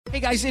Hey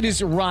guys, it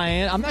is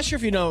Ryan. I'm not sure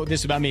if you know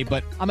this about me,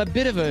 but I'm a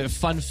bit of a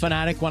fun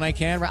fanatic when I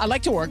can. I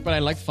like to work, but I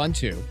like fun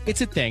too. It's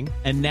a thing.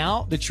 And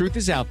now the truth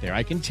is out there.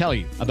 I can tell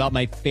you about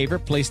my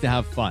favorite place to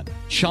have fun.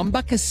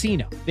 Chumba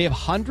Casino. They have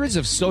hundreds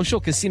of social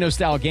casino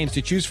style games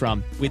to choose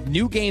from with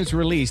new games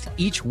released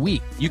each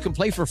week. You can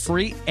play for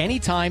free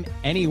anytime,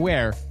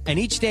 anywhere. And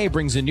each day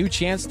brings a new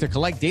chance to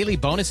collect daily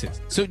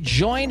bonuses. So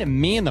join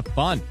me in the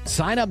fun.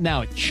 Sign up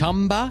now at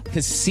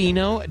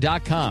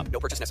ChumbaCasino.com. No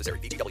purchase necessary.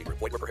 VGW.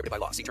 Void where prohibited by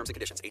law. See terms and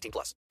conditions.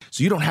 18+.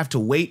 So you don't have to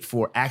wait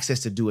for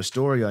Access to do a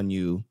story on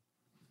you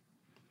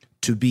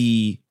to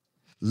be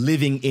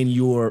living in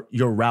your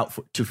route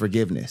to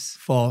forgiveness.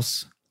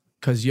 False.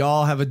 Because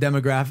y'all have a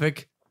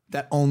demographic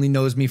that only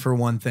knows me for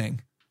one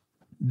thing.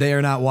 They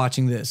are not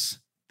watching this.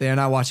 They are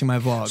not watching my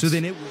vlogs. So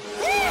then it...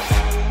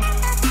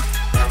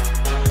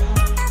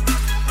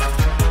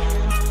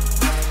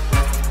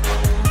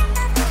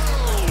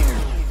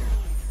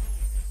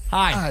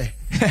 Hi.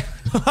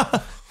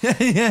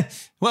 Yeah.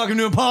 Welcome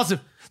to Impaulsive,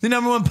 the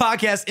 #1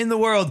 podcast in the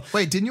world.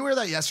 Wait, didn't you wear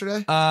that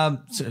yesterday?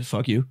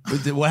 Fuck you.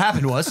 What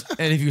happened was,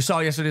 and if you saw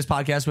yesterday's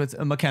podcast with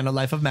McKenna,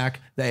 Life of Mac,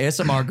 the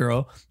ASMR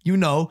girl, you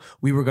know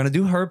we were going to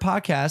do her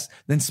podcast,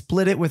 then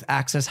split it with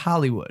Access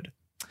Hollywood.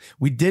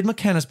 We did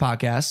McKenna's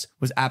podcast,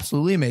 was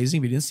absolutely amazing.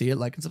 If you didn't see it,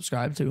 like and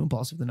subscribe to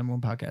Impaulsive, the #1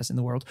 podcast in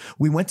the world.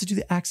 We went to do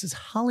the Access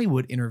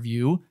Hollywood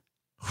interview,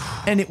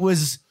 and it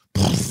was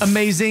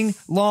amazing,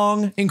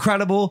 long,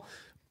 incredible.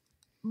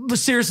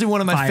 Seriously,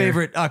 one of my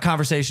favorite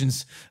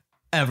conversations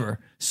ever.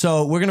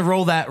 So we're gonna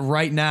roll that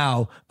right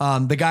now.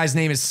 The guy's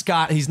name is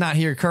Scott. He's not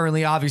here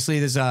currently.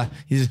 Obviously,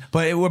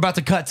 but we're about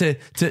to cut to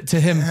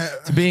him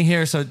to being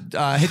here. So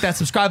hit that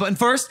subscribe button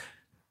first,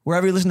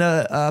 wherever you listen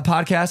to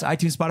podcasts,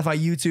 iTunes, Spotify,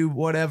 YouTube,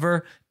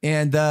 whatever.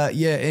 And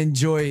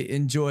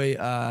enjoy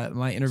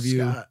my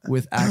interview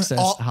with Access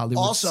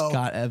Hollywood. Also,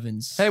 Scott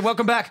Evans. Hey,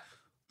 welcome back.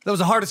 That was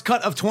the hardest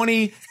cut of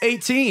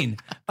 2018.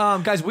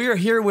 Guys, we are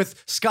here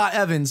with Scott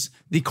Evans,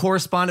 the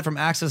correspondent from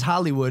Access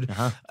Hollywood.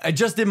 I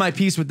just did my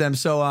piece with them.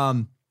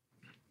 So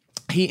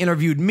he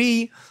interviewed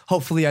me.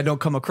 Hopefully I don't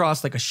come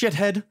across like a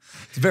shithead.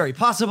 It's very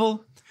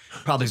possible.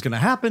 Probably is going to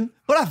happen.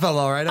 But I felt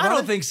all right. I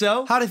don't think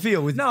so. How'd it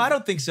feel? No, I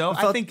don't think so.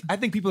 I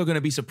think people are going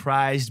to be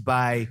surprised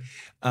by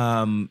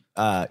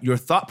your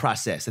thought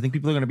process. I think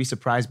people are going to be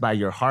surprised by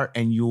your heart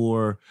and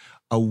your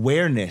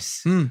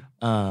awareness.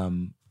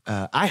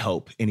 I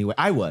hope anyway.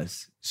 I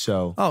was.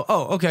 So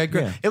okay,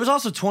 great. Yeah. It was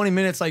also 20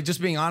 minutes, like just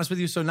being honest with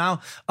you. So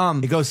now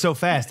it goes so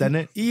fast, doesn't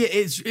it? Yeah,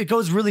 it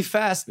goes really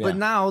fast. Yeah. But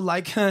now,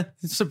 like,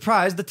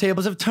 surprise, the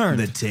tables have turned.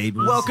 The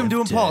tables Welcome to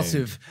have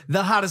Impaulsive,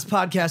 the hottest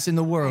podcast in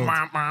the world.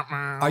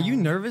 Are you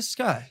nervous,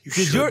 Scott? You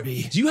should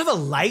be. Do you have a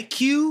light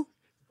cue?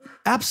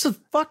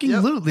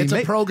 Absolutely. It's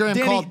a program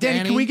called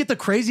Danny, can we get the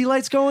crazy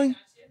lights going?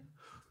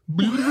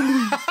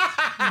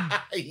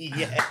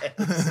 Yes.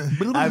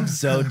 I'm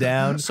so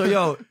down. So,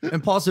 yo,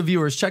 Impaulsive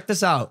viewers, check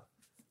this out.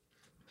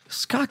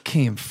 Scott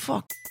came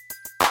fucked.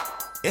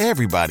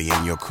 Everybody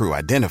in your crew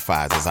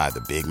identifies as either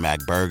Big Mac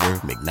Burger,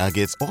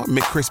 McNuggets, or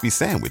McCrispy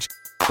Sandwich.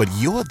 But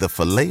you're the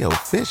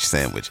Filet-O-Fish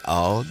Sandwich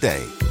all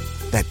day.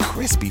 That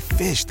crispy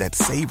fish, that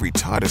savory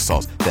tartar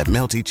sauce, that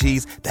melty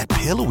cheese, that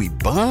pillowy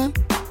bun.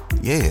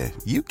 Yeah,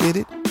 you get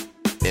it.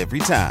 Every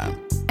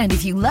time. And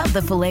if you love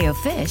the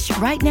Filet-O-Fish,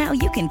 right now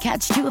you can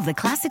catch two of the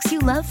classics you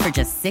love for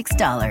just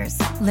 $6.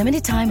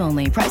 Limited time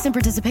only. Price and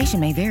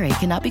participation may vary.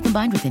 Cannot be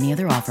combined with any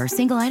other offer.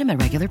 Single item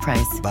at regular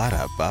price.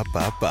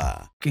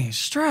 Ba-da-ba-ba-ba. Getting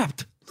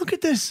strapped. Look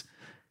at this.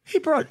 He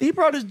brought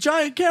his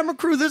giant camera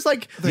crew. There's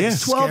like 12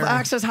 scary.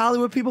 Access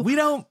Hollywood people. We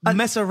don't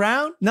mess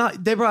around. No,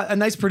 they brought a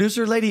nice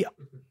producer lady,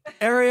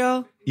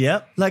 Ariel.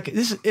 Yep. Like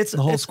this, it's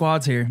The whole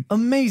squad's here.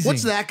 amazing.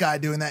 What's that guy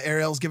doing that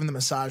Ariel's giving the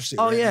massage to?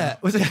 Oh right yeah.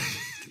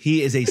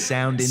 He is a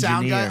sound engineer.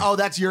 Sound guy? Oh,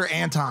 that's your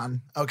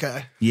Anton.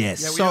 Okay.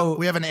 Yes. Yeah,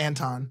 we have an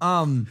Anton.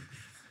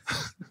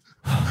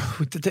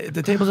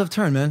 The tables have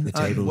turned, man. The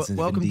tables have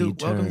welcome indeed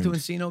to turned.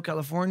 Encino,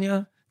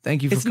 California.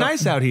 Thank you for It's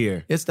nice out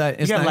here. It's You got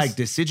nice. like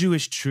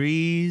deciduous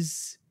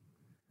trees.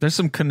 There's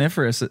some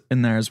coniferous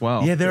in there as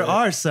well. Yeah, there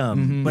are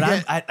some. But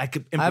I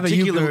could, in I have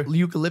particular. a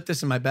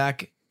eucalyptus in my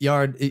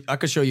backyard. I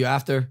could show you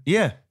after.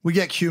 Yeah. We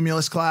get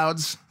cumulus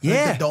clouds. I think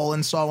Yeah. the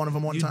Dolan saw one of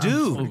them one You time.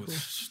 do.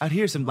 Out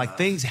here, some like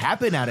things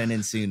happen out in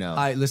Encino. All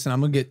right, listen,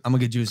 I'm gonna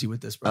get juicy with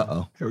this, bro.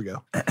 Uh-oh. Here we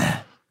go.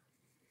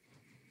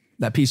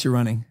 That piece you're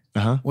running.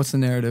 Uh-huh. What's the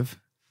narrative?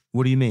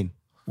 What do you mean?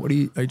 Are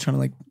you trying to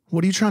like?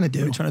 What are you trying to What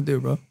do? are you trying to do,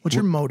 bro? What's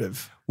your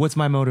motive? What's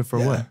my motive for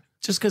what?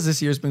 Just because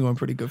this year's been going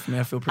pretty good for me,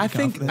 I feel pretty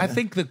confident. I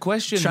think the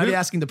question Should I be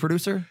asking the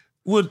producer?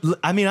 would,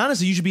 I mean,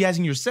 honestly, you should be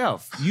asking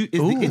yourself.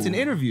 It's an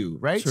interview,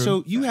 right? True.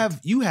 So you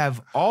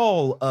have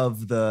all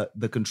of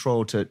the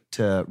control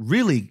to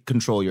really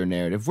control your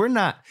narrative. We're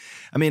not.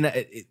 I mean,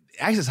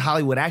 Access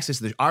Hollywood,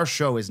 our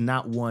show is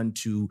not one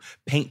to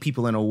paint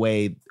people in a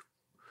way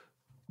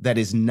that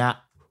is not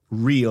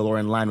real or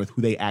in line with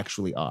who they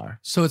actually are.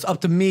 So it's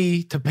up to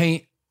me to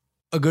paint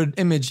a good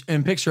image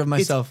and picture of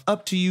myself. It's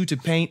up to you to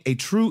paint a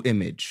true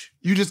image.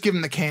 You just give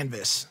him the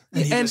canvas.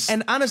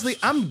 And honestly,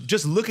 I'm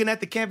just looking at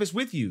the canvas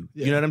with you.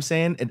 You know what I'm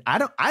saying? And I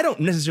don't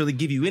necessarily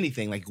give you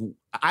anything. Like,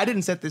 I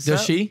didn't set this up.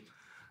 Does she?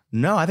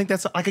 No, I think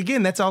that's like,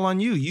 again, that's all on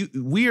you.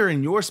 We are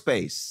in your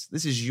space.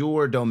 This is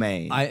your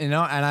domain. And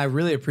I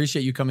really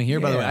appreciate you coming here.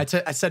 By the way,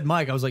 I said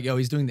Mike, I was like, yo,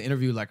 he's doing the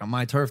interview like on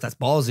my turf. That's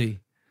ballsy.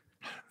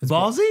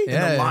 Ballsy?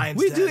 Yeah. The lion's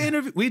We den.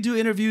 do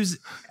interviews.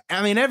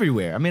 I mean,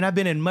 everywhere. I mean, I've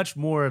been in much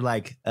more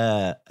like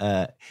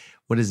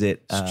what is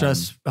it?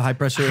 Stress, high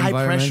pressure high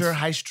environments. pressure,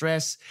 high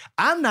stress.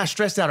 I'm not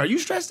stressed out. Are you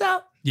stressed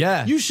out?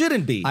 Yeah. You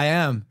shouldn't be. I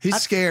am. He's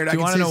scared. Do you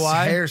I want can to see know his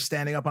why? hair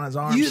standing up on his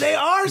arms. They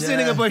are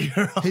sitting up on your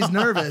arm. He's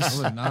nervous.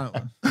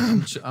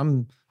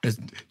 I'm as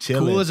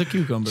Chilling. cool as a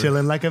cucumber.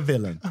 Chilling like a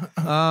villain.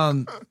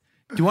 Do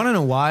you want to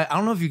know why? I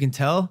don't know if you can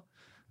tell.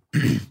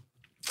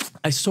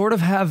 I sort of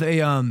have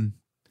a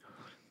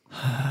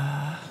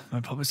my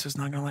publicist's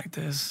not gonna like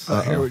this.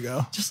 Here we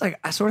go. Just like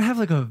I sort of have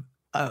like a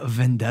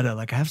vendetta.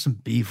 Like I have some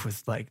beef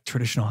with like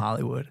traditional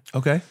Hollywood.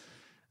 Okay.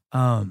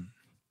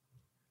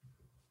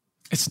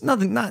 It's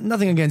nothing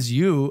against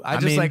you. I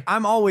just mean-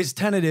 I'm always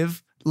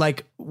tentative.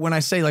 Like when I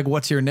say like,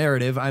 what's your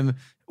narrative?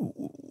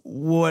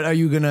 What are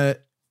you gonna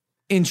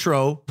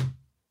intro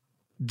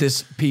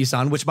this piece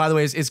on? Which by the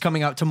way is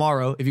coming out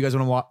tomorrow. If you guys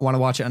want to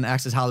watch it on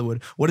Access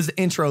Hollywood, what does the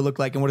intro look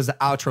like and what does the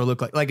outro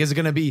look like? Like is it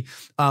gonna be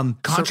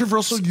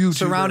Controversial YouTuber.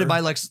 surrounded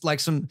by like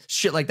some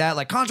shit like that?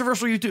 Like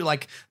controversial YouTube.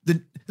 Like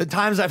the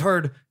times I've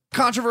heard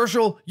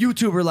controversial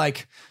YouTuber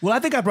like. Well, I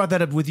think I brought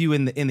that up with you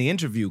in the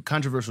interview.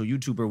 Controversial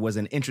YouTuber was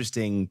an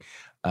interesting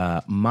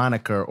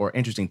moniker or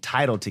interesting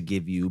title to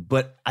give you,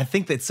 but I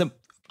think that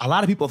a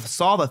lot of people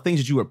saw the things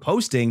that you were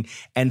posting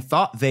and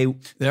thought they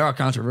are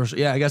controversial.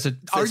 Yeah, I guess it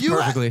fits Are you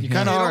perfectly. You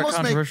kind of It are a almost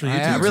controversial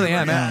make- YouTuber. I really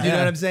am, man. You know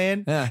what I'm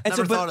saying? Yeah. And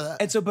Never thought of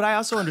that. but I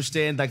also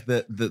understand like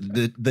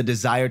the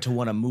desire to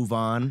want to move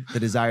on, the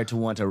desire to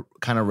want to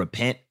kind of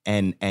repent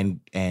and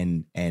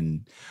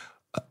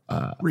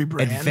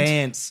Rebrand.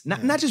 advance.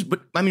 Not just,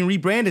 but I mean,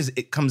 rebrand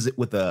it comes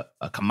with a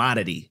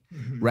commodity,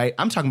 right?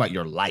 I'm talking about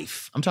your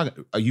life. I'm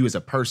talking you as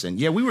a person.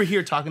 Yeah, we were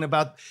here talking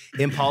about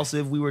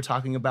Impaulsive. We were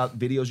talking about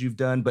videos you've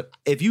done. But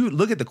if you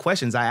look at the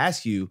questions I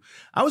asked you,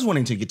 I was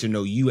wanting to get to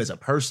know you as a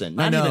person,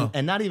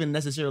 not even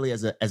necessarily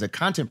as a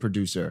content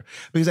producer,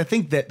 because I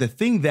think that the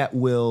thing that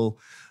will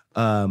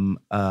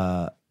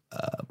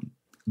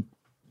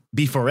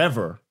be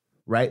forever,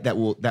 right? That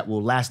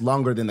will last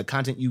longer than the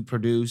content you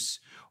produce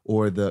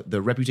or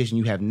the reputation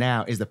you have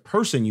now is the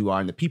person you are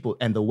and the people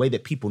and the way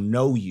that people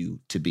know you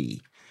to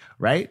be,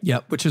 right?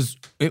 Yeah, which is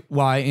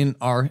why in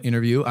our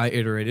interview I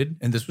iterated,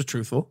 and this was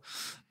truthful,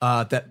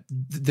 that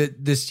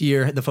this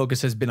year the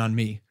focus has been on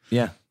me.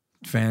 Yeah.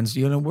 Fans,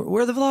 where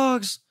are the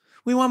vlogs?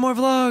 We want more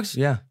vlogs.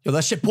 Yeah. Yo,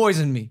 that shit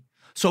poisoned me.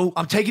 So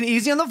I'm taking it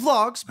easy on the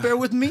vlogs. Bear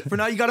with me. For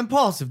now, you got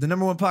Impaulsive, the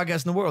 #1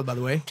 podcast in the world, by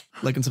the way.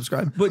 Like and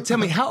subscribe. But tell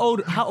me, how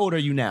old are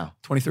you now?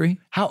 23?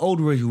 How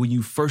old were you when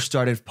you first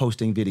started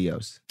posting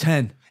videos?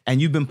 10. And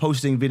you've been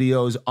posting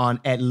videos on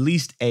at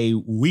least a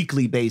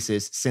weekly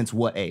basis since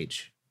what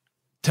age?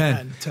 10.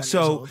 10 years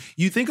So old.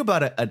 you think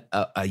about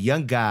a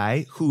young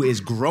guy who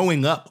is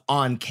growing up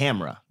on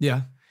camera.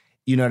 Yeah.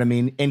 You know what I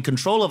mean? In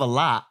control of a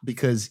lot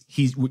because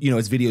he's,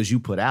 it's videos you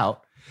put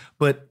out,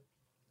 but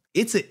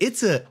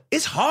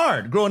it's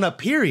hard growing up,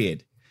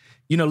 period.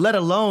 Let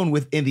alone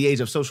within the age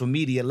of social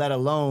media, let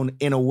alone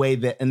in a way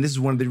that, and this is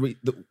one of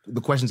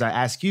the questions I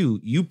ask you,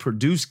 you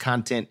produce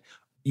content.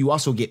 You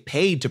also get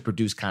paid to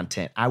produce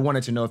content. I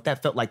wanted to know if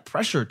that felt like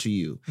pressure to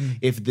you,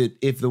 if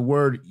the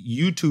word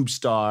YouTube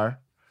star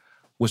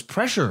was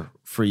pressure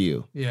for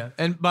you. Yeah.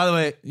 And by the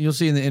way, you'll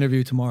see in the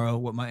interview tomorrow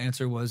what my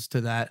answer was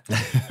to that.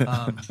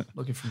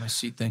 Looking for my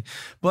seat thing.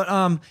 But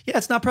yeah,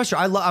 it's not pressure.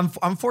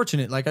 I'm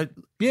fortunate. Like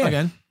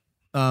again,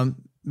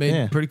 made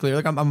it pretty clear.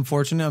 Like I'm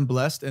fortunate, I'm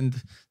blessed, and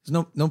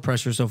there's no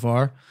pressure so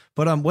far.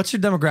 But what's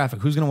your demographic?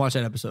 Who's gonna watch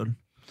that episode?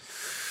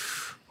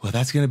 Well,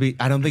 that's gonna be.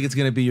 I don't think it's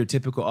gonna be your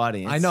typical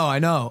audience. I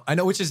know.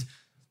 Which is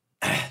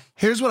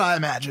Here's what I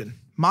imagine.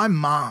 My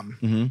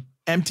mom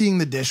emptying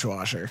the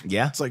dishwasher.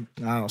 Yeah. It's like,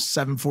 I don't know,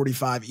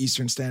 7:45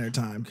 Eastern Standard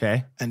Time.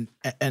 Okay. And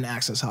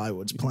Access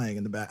Hollywood's playing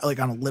in the back, like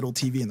on a little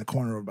TV in the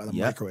corner over by the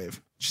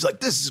microwave. She's like,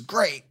 this is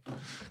great.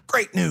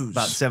 Great news.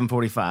 About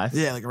 7:45.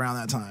 Yeah, like around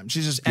that time.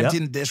 She's just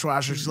emptying the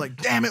dishwasher. She's like,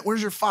 damn it,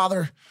 where's your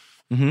father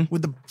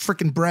with the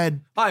freaking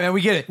bread? all right, man.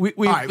 We get it. We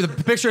All right. the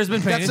picture has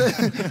been painted.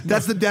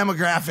 That's the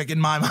demographic in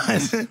my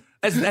mind.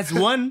 That's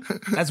one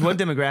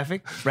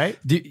demographic, right?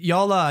 Do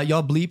y'all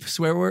bleep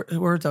swear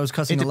words? I was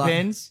cussing It a lot.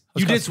 depends. I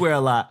was You did cussing. swear a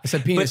lot. I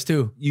said penis, but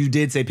too. You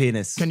did say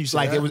penis. Can you say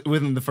like that? it was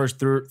within the first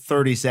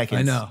 30 seconds?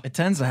 I know. It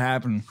tends to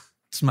happen.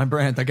 It's my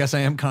brand. I guess I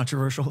am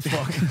controversial.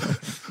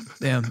 Fuck.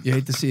 Damn, you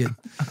hate to see it.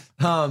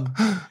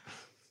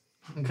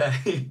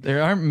 Okay.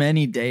 There aren't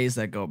many days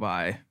that go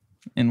by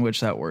in which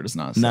that word is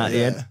not said. Not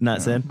yet.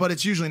 Not said. But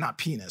it's usually not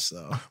penis,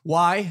 though.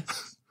 Why?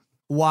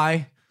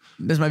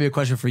 This might be a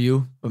question for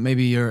you, but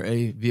maybe you're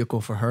a vehicle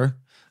for her.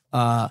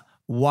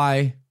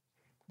 Why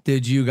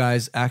did you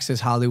guys, Access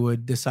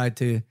Hollywood, decide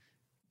to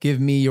give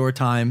me your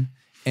time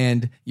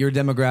and your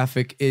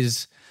demographic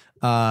is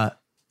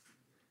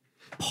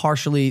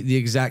partially the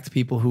exact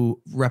people who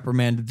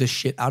reprimand the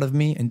shit out of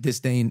me and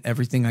disdain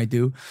everything I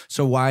do.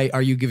 So why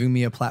are you giving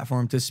me a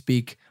platform to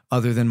speak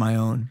other than my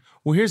own?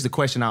 Well, here's the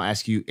question I'll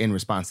ask you in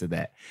response to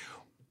that.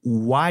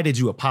 Why did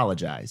you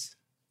apologize?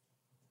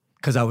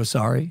 Because I was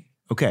sorry.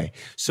 Okay.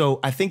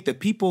 So I think that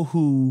people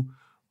who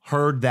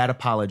heard that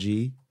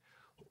apology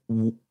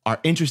are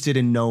interested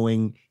in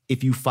knowing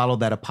if you follow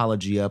that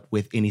apology up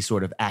with any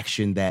sort of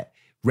action that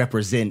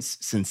represents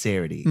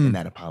sincerity in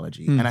that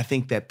apology. And I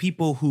think that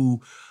people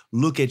who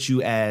look at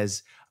you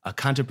as a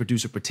content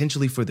producer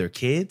potentially for their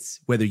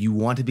kids, whether you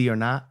want to be or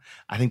not,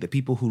 I think that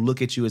people who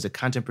look at you as a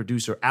content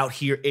producer out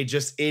here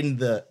just in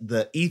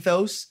the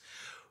ethos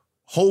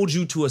hold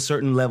you to a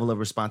certain level of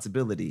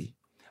responsibility,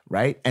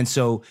 right? And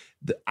so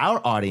our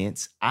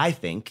audience, I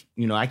think,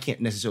 I can't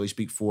necessarily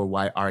speak for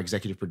why our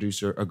executive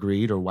producer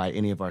agreed or why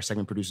any of our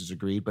segment producers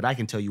agreed, but I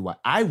can tell you why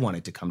I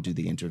wanted to come do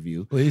the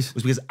interview. Please.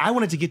 Was because I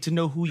wanted to get to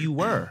know who you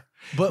were.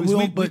 But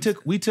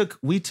we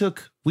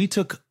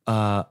took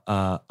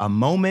a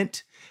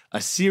moment,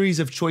 a series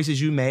of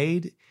choices you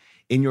made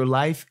in your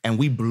life, and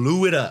we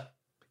blew it up.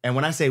 And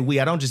when I say we,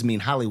 I don't just mean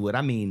Hollywood.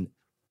 I mean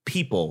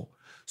people,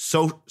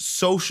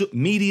 social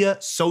media,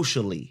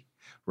 socially.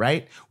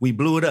 Right? We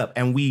blew it up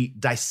and we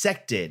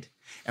dissected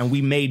and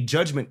we made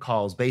judgment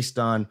calls based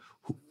on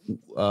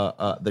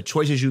the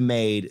choices you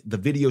made, the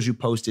videos you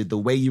posted, the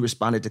way you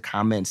responded to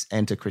comments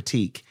and to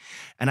critique.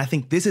 And I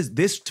think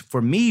this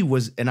for me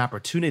was an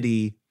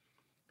opportunity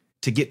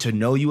to get to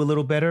know you a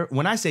little better.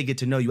 When I say get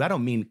to know you, I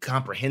don't mean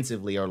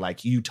comprehensively or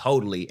like you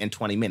totally in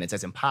 20 minutes.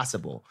 That's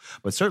impossible.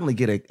 But certainly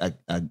get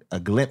a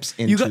glimpse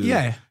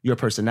into your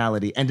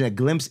personality and a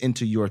glimpse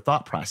into your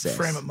thought process.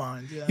 Frame of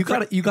mind.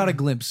 Yeah. You got a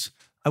glimpse.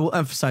 I will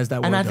emphasize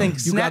that word. And I think you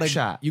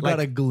snapshot. You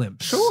got a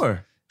glimpse.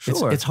 Sure.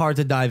 It's hard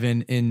to dive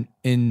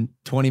in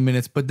 20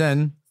 minutes, but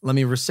then let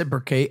me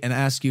reciprocate and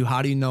ask you,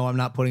 how do you know I'm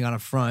not putting on a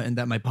front and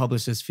that my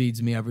publicist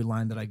feeds me every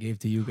line that I gave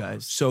to you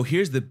guys? So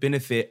here's the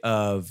benefit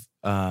of,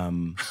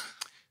 or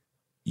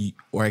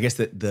I guess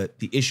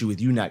the issue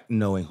with you not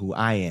knowing who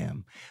I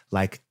am.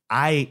 Like,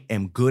 I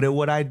am good at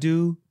what I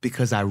do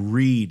because I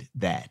read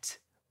that.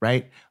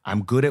 Right?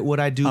 I'm good at what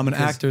I do. I'm an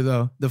actor,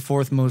 though. The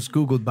 4th most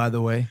Googled, by the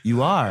way.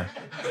 You are.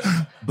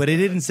 But it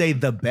didn't say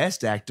the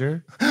best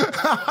actor.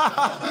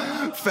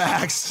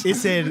 Facts. It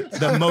said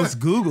the most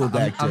Googled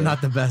actor. I'm not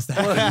the best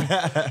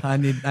actor.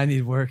 I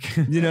need work.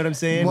 You know what I'm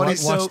saying?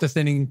 Watch The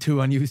Thinning 2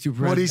 on YouTube.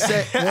 Right? What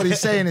he's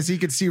saying is he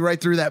could see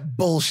right through that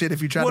bullshit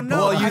if you try to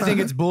pull it. You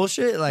think it's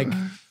bullshit? Like,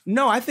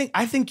 no, I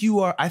think you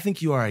are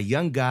a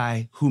young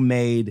guy who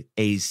made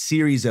a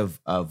series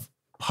of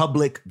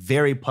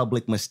very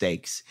public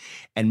mistakes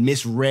and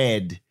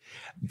misread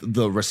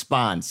the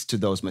response to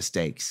those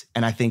mistakes.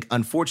 And I think,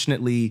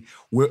 unfortunately,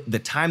 the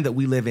time that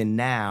we live in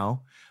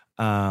now,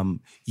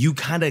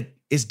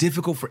 it's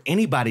difficult for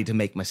anybody to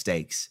make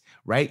mistakes,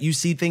 right? You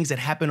see things that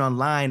happen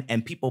online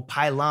and people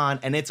pile on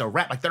and it's a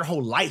wrap. Like their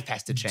whole life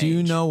has to change. Do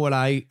you know what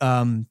I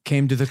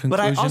came to the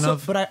conclusion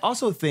of? But I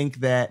also think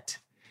that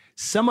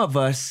some of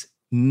us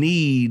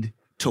need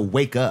to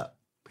wake up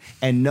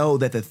and know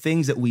that the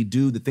things that we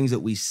do, the things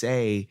that we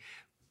say,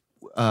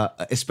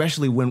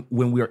 especially when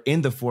we're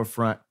in the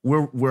forefront,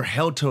 we're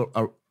held to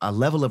a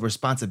level of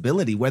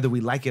responsibility, whether we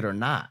like it or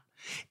not.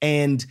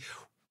 And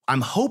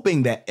I'm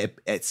hoping that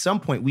at some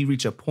point we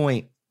reach a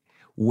point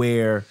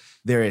where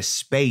there is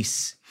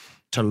space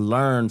to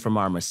learn from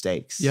our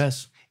mistakes.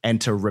 Yes. And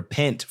to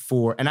repent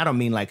for, and I don't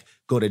mean like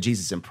go to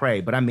Jesus and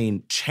pray, but I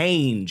mean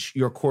change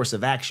your course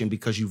of action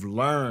because you've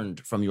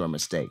learned from your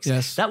mistakes.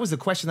 Yes. That was the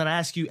question that I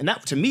asked you. And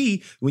that, to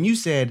me, when you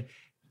said,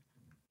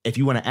 if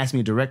you want to ask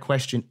me a direct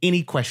question,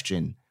 any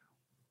question,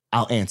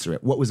 I'll answer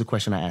it. What was the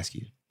question I asked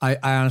you? I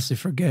honestly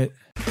forget.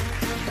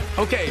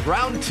 Okay,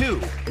 round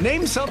 2.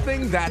 Name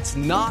something that's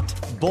not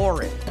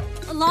boring.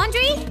 A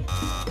laundry?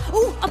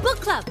 Ooh, a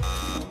book club.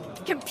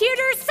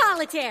 Computer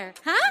solitaire,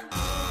 huh?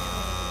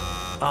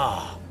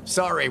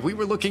 Sorry, we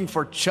were looking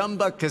for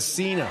Chumba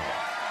Casino.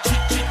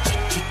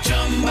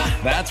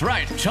 That's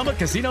right.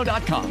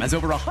 ChumbaCasino.com has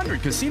over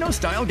 100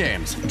 casino-style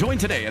games. Join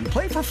today and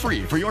play for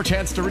free for your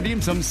chance to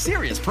redeem some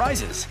serious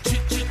prizes.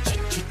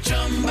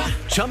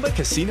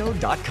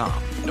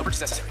 ChumbaCasino.com. No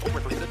purchase necessary. Void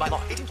where prohibited by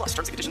law. 18+ terms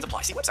and conditions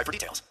apply. See website for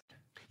details.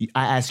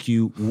 I ask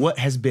you, what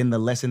has been the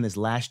lesson this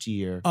last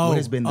year? What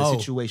has been the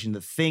situation,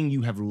 the thing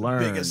you have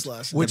learned? Biggest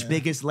lesson.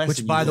 Biggest lesson?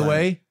 Which, by the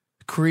way,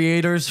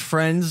 creators,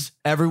 friends,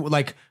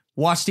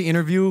 watch the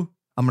interview.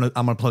 I'm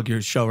gonna plug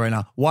your show right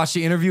now. Watch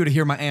the interview to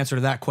hear my answer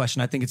to that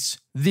question. I think it's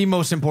the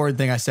most important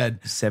thing I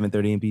said.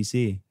 7:30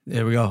 NPC.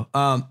 There we go.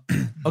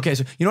 Okay,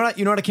 so you know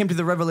what I came to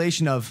the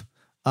revelation of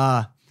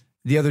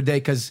the other day,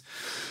 because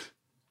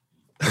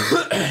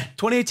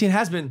 2018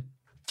 has been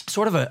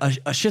sort of a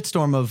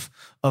shitstorm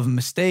of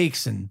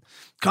mistakes and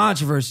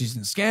controversies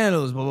and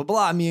scandals, blah blah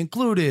blah, me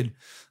included.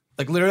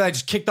 Like literally, I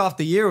just kicked off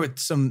the year with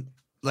some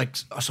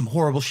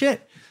horrible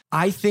shit.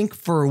 I think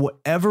for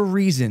whatever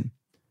reason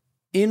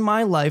in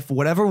my life,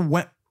 whatever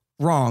went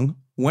wrong,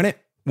 when it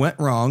went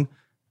wrong,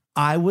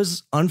 I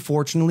was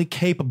unfortunately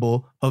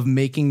capable of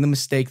making the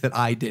mistake that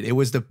I did. It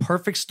was the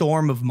perfect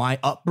storm of my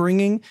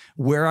upbringing,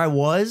 where I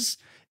was,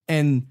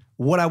 and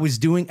what I was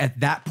doing at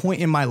that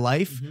point in my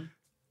life,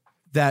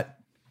 that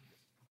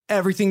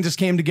everything just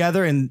came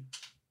together and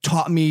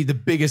taught me the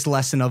biggest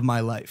lesson of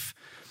my life.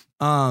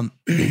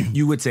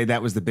 You would say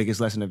that was the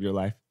biggest lesson of your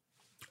life?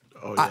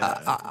 Oh,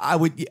 yeah. I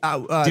would.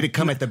 Did it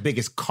come at the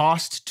biggest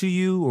cost to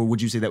you, or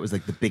would you say that was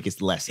like the biggest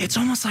lesson? It's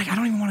almost like I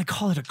don't even want to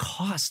call it a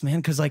cost, man,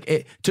 because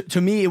like to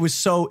me it was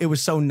so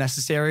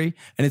necessary,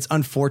 and it's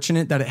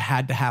unfortunate that it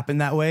had to happen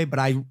that way. But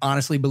I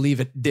honestly believe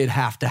it did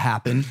have to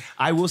happen.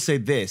 I will say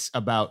this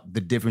about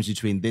the difference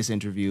between this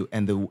interview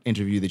and the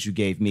interview that you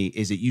gave me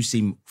is that you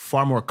seem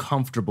far more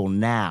comfortable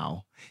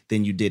now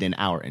than you did in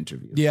our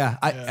interview. Yeah,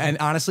 and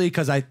honestly,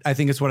 because I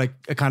think it's what I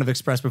kind of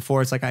expressed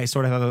before. It's like I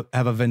sort of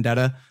have a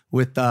vendetta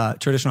with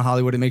traditional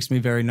Hollywood. It makes me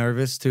very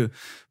nervous to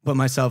put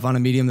myself on a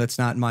medium that's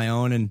not my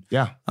own. And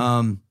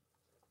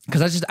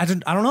because I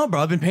don't know,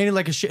 bro. I've been painted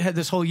like a shithead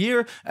this whole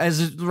year,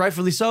 as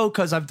rightfully so,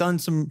 because I've done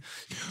some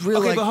real.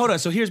 Okay, but hold on.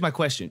 So here's my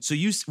question. So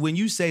when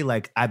you say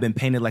like I've been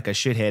painted like a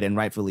shithead and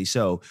rightfully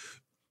so,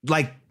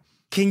 like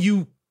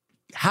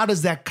how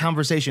does that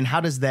conversation? How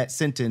does that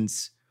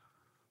sentence?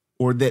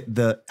 Or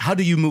how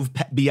do you move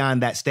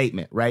beyond that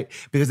statement, right?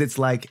 Because it's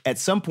like at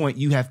some point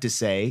you have to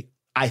say,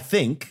 I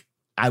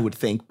would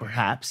think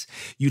perhaps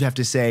you'd have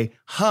to say,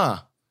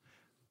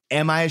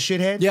 am I a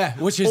shithead? Yeah,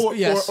 which is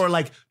yes. Or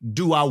like,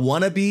 do I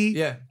want to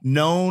be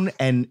known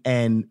and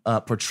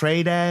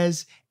portrayed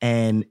as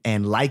and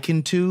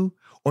likened to,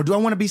 or do I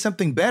want to be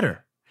something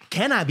better?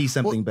 Can I be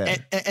something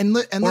better and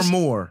or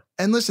more?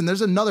 And listen,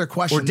 there's another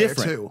question there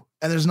too,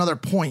 and there's another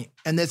point,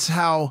 and it's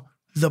how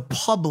the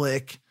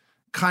public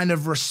kind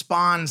of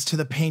responds to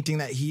the painting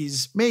that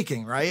he's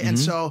making, right? Mm-hmm. And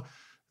so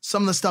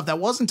some of the stuff that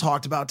wasn't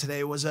talked about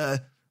today was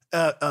a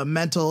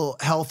mental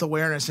health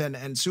awareness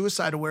and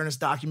suicide awareness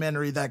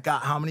documentary that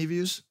got how many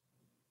views?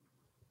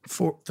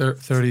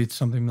 30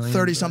 something million.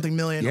 30 something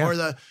million, or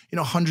the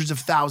hundreds of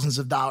thousands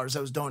of dollars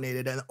that was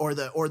donated, and or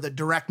the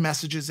direct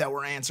messages that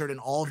were answered, and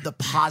all of the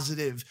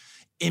positive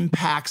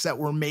impacts that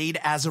were made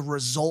as a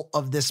result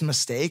of this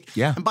mistake.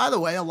 Yeah. And by the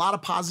way, a lot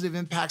of positive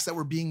impacts that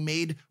were being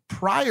made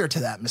prior to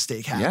that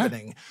mistake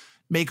happening. Yeah.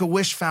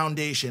 Make-A-Wish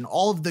Foundation,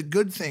 all of the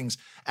good things.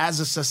 As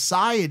a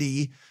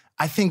society,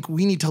 I think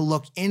we need to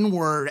look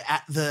inward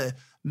at the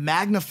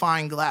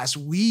magnifying glass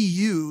we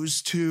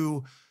use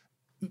to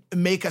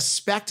make a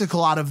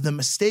spectacle out of the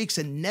mistakes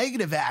and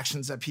negative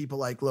actions that people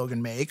like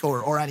Logan make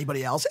or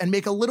anybody else, and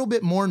make a little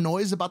bit more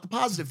noise about the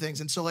positive things.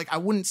 And so like, I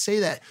wouldn't say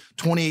that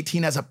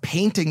 2018 as a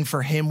painting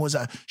for him was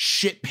a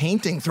shit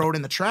painting, throw it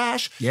in the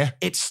trash. Yeah.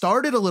 It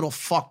started a little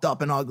fucked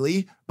up and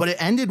ugly, but it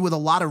ended with a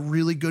lot of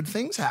really good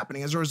things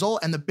happening as a result.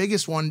 And the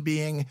biggest one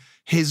being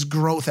his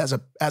growth as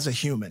a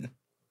human.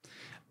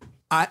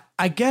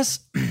 I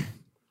guess,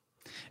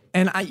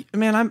 and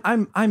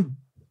I'm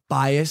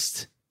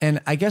biased. And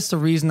I guess the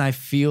reason I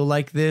feel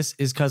like this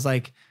is because,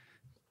 like,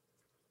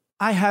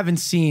 I haven't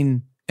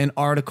seen an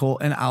article,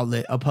 an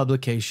outlet, a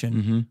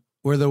publication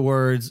where the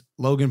words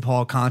Logan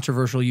Paul,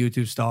 controversial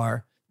YouTube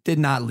star, did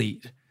not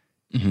lead.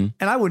 Mm-hmm.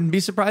 And I wouldn't be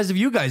surprised if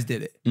you guys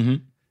did it.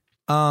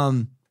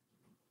 Mm-hmm.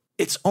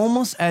 It's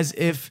almost as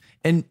if,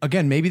 and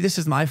again, maybe this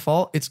is my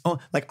fault. It's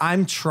like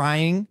I'm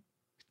trying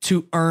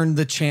to earn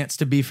the chance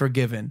to be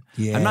forgiven.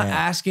 Yeah. I'm not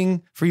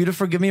asking for you to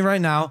forgive me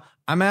right now.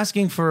 I'm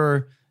asking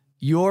for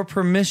your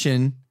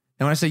permission.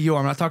 And when I say your,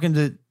 I'm not talking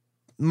to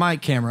my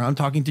camera. I'm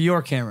talking to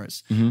your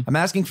cameras. Mm-hmm. I'm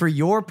asking for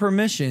your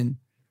permission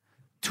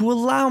to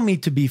allow me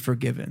to be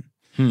forgiven.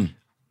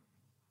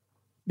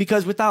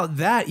 Because without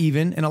that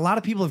even, and a lot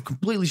of people have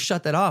completely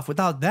shut that off.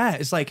 Without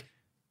that, it's like,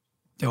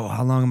 yo,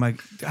 how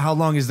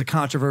long is the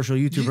controversial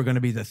YouTuber going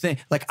to be the thing?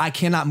 Like, I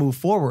cannot move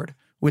forward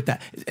with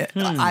that.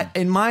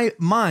 In my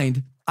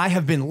mind, I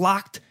have been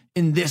locked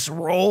in this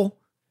role,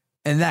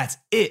 and that's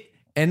it.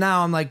 And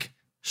now I'm like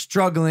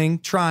struggling,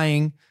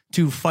 trying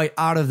to fight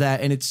out of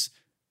that, and it's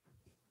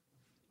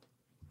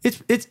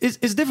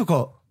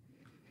difficult.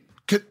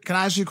 Can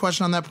I ask you a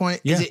question on that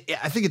point? Yeah.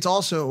 I think it's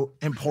also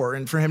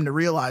important for him to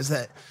realize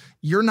that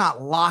you're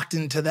not locked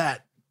into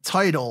that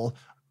title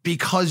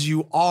because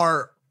you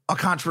are a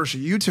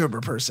controversial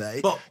YouTuber per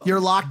se. Well, you're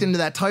locked into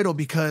that title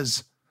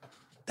because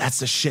that's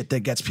the shit that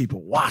gets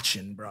people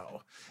watching,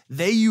 bro.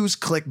 They use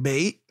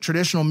clickbait.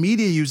 Traditional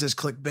media uses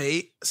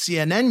clickbait.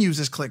 CNN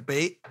uses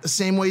clickbait the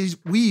same way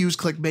we use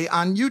clickbait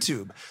on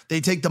YouTube.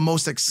 They take the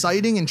most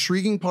exciting,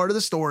 intriguing part of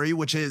the story,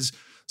 which is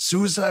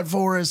Suicide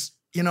Forest,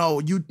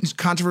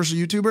 controversial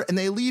YouTuber, and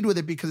they lead with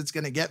it because it's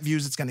going to get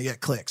views, it's going to get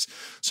clicks.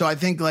 So I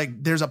think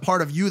like there's a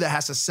part of you that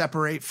has to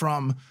separate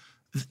from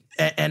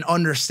and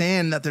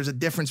understand that there's a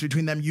difference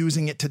between them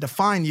using it to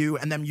define you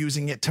and them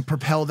using it to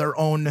propel their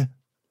own.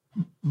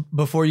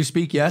 Before you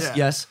speak,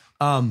 yes.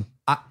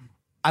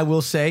 I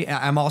will say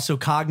I'm also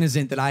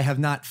cognizant that I have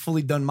not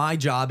fully done my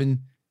job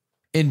in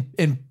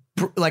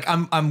like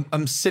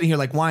I'm sitting here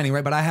like whining,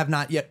 right? But I have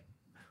not yet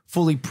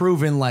fully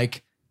proven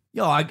like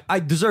yo, I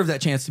deserve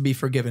that chance to be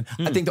forgiven.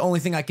 I think the only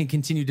thing I can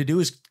continue to do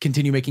is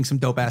continue making some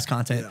dope ass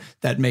content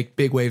that make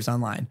big waves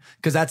online.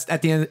 Because that's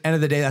at the end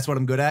of the day, that's what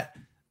I'm good at.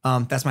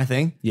 That's my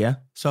thing. Yeah.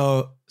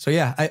 So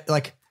yeah,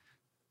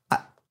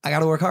 I got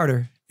to work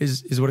harder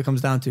is what it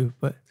comes down to.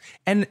 But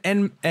and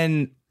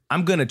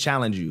I'm gonna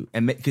challenge you,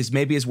 and because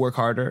maybe it's work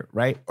harder,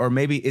 right? Or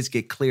maybe it's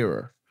get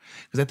clearer.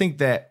 Because I think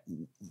that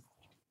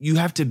you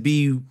have to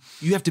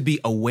be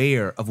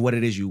aware of what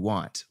it is you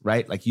want,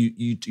 right? Like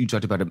you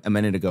talked about a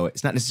minute ago.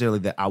 It's not necessarily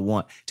that I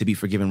want to be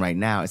forgiven right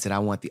now. It's that I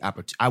want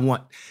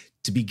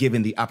to be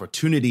given the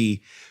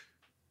opportunity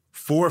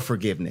for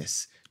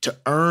forgiveness, to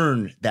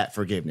earn that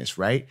forgiveness,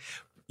 right?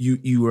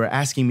 You were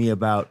asking me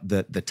about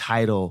the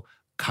title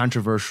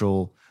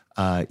controversial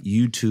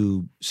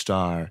YouTube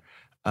star.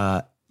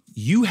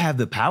 You have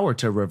the power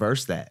to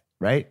reverse that,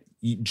 right?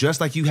 Just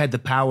like you had the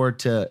power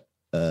to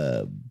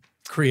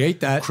create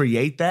that,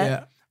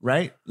 yeah.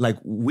 Right? Like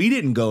we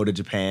didn't go to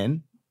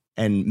Japan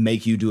and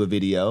make you do a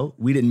video.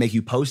 We didn't make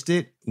you post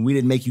it. We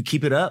didn't make you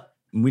keep it up.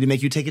 We didn't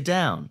make you take it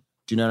down.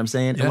 Do you know what I'm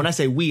saying? Yeah. And when I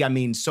say we, I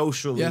mean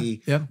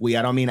socially. Yeah. We.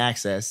 I don't mean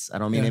Access. I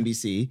don't mean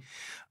NBC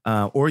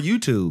or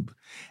YouTube.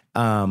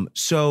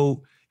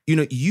 So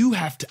you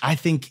have to. I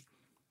think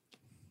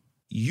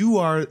you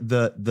are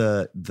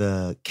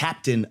the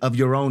captain of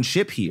your own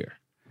ship here.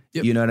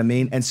 Yep. You know what I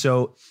mean? And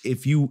so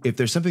if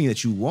there's something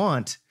that you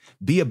want,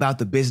 be about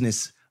the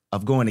business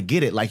of going to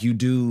get it, like you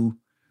do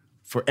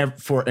for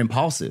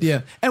Impaulsive.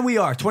 Yeah, and we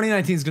are.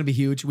 2019 is going to be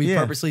huge. We've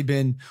purposely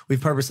been,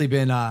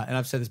 and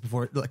I've said this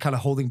before, kind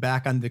of holding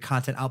back on the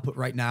content output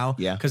right now.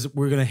 Yeah, because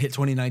we're going to hit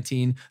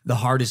 2019 the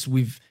hardest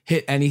we've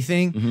hit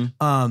anything.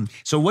 Mm-hmm.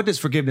 So what does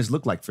forgiveness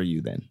look like for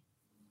you then?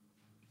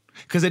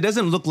 Because it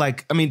doesn't look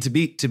like, I mean, to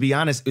be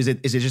honest, is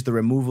it just the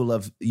removal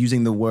of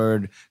using the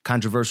word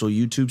controversial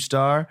YouTube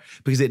star?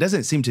 Because it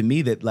doesn't seem to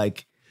me that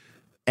like,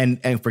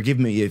 and forgive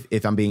me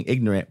if I'm being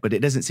ignorant, but it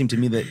doesn't seem to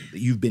me that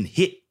you've been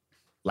hit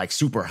like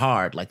super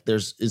hard. Like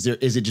is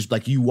it just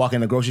like you walk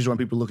in the grocery store and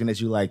people looking at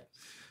you like,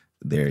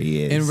 there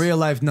he is? In real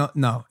life,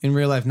 no. In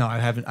real life, no. I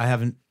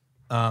haven't.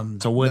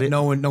 So what?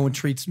 No one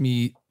treats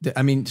me.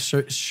 I mean,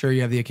 sure,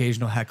 you have the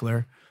occasional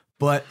heckler,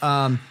 but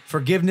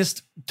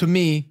forgiveness to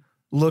me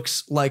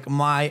looks like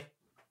my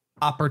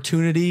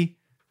opportunity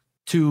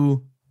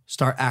to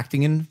start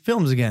acting in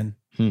films again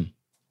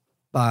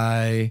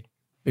by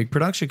big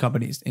production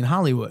companies in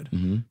Hollywood,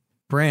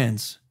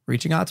 brands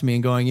reaching out to me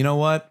and going, you know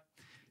what?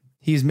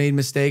 He's made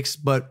mistakes,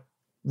 but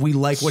we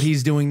like what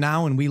he's doing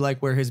now and we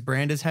like where his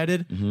brand is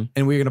headed.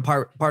 And we're going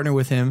to partner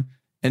with him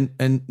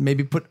and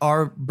maybe put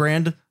our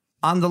brand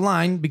on the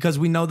line because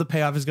we know the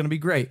payoff is going to be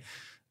great.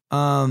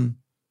 I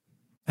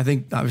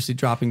think obviously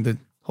dropping the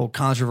whole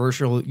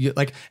controversial,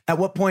 like at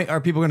what point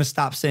are people going to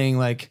stop saying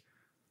like,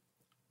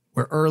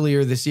 where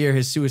earlier this year,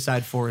 his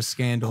Suicide Forest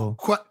scandal,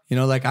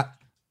 like I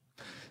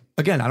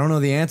don't know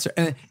the answer.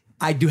 And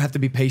I do have to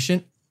be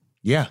patient.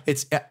 Yeah.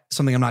 It's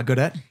something I'm not good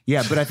at.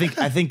 Yeah. But I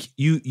think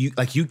you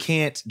like, you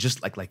can't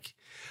just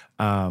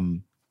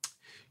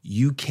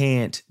you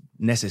can't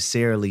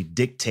necessarily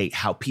dictate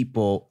how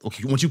people,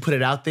 once you put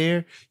it out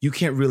there, you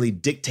can't really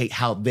dictate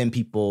how then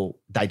people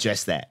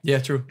digest that. Yeah,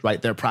 true.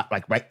 Right.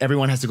 Right.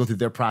 Everyone has to go through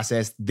their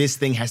process. This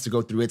thing has to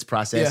go through its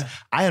process. Yeah.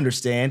 I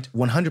understand,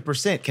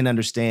 100% can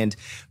understand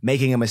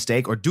making a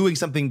mistake or doing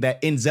something that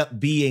ends up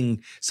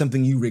being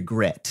something you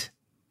regret.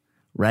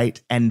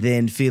 Right. And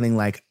then feeling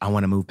like, I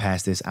want to move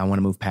past this. I want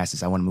to move past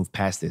this. I want to move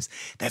past this.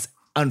 That's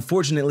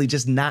unfortunately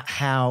just not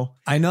how.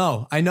 I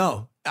know.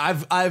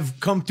 I've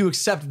come to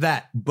accept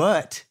that.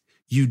 But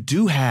you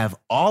do have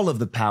all of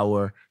the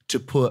power to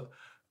put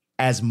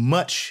as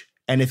much,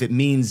 and if it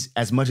means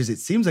as much as it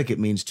seems like it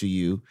means to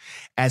you,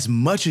 as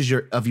much as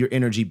your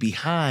energy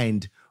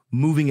behind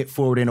moving it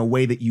forward in a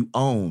way that you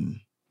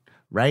own,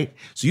 right?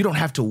 So you don't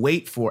have to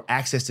wait for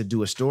Access to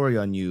do a story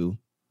on you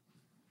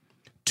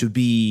to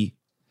be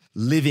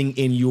living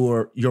in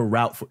your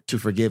route to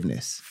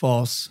forgiveness.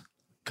 False.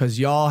 Because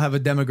y'all have a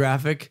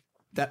demographic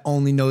that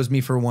only knows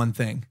me for one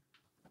thing.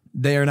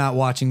 They are not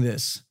watching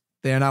this.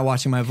 They are not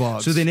watching my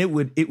vlogs. So then it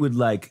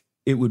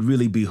would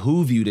really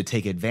behoove you to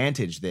take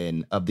advantage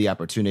then of the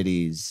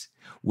opportunities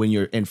when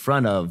you're in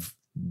front of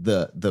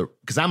the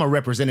because I'm a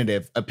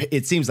representative.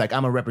 It seems like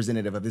I'm a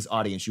representative of this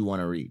audience you want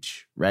to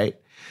reach, right?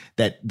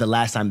 That the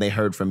last time they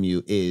heard from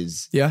you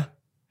is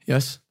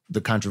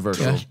the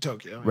controversial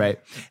Tokyo, right?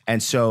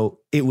 And so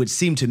it would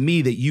seem to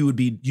me that you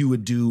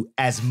would do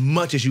as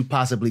much as you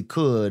possibly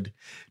could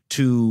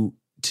to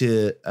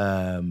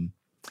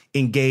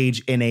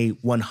engage in a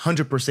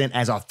 100%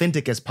 as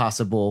authentic as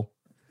possible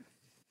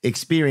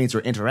experience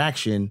or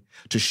interaction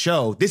to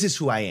show this is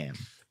who I am.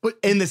 But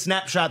in the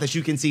snapshot that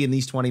you can see in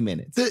these 20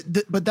 minutes.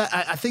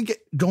 I think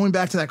going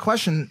back to that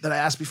question that I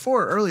asked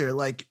before earlier,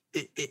 like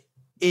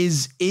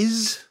is,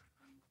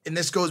 and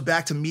this goes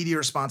back to media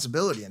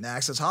responsibility and the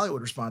Access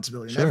Hollywood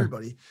responsibility and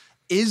everybody,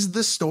 is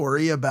the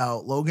story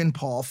about Logan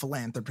Paul,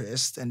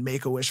 philanthropist and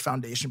Make-A-Wish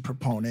Foundation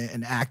proponent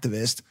and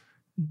activist,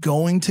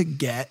 going to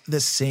get the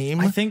same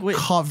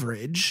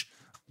coverage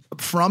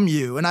from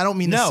you, and I don't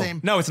mean the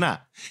same. No, it's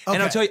not.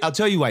 And I'll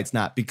tell you why it's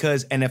not.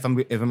 Because, and if I'm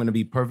going to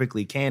be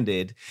perfectly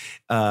candid,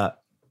 and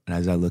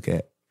as I look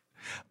at,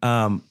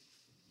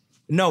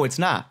 no, it's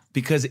not,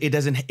 because it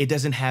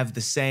doesn't have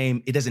the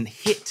same. It doesn't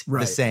hit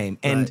the same.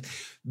 And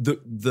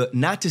the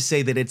not to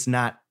say that it's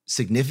not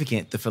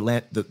significant,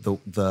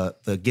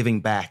 the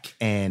giving back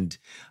and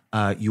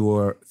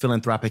your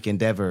philanthropic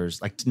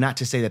endeavors, like not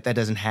to say that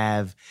doesn't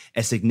have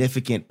a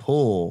significant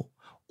pull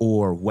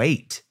or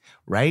weight,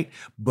 right?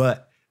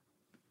 But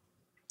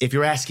if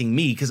you're asking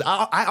me, because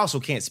I also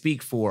can't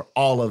speak for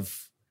all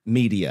of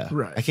media,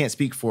 right? I can't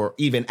speak for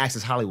even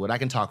Access Hollywood. I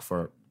can talk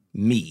for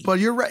me. But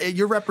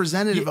you're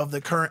representative of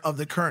the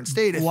current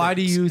state. Why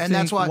do you think?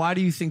 That's why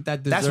do you think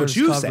that deserves that's what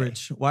you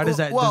coverage? say. Why does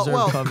that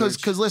deserve coverage?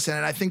 Because listen,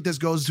 and I think this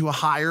goes to a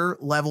higher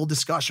level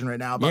discussion right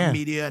now about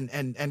media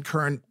and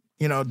current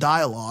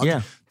dialogue.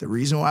 Yeah. The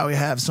reason why we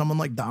have someone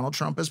like Donald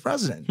Trump as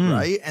president,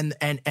 right?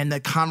 And the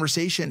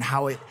conversation,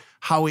 how it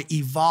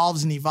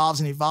evolves and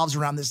evolves and evolves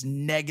around this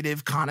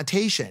negative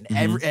connotation.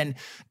 And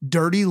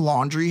dirty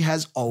laundry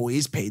has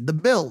always paid the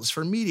bills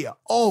for media.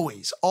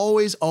 Always,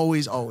 always,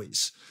 always,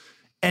 always.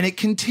 And it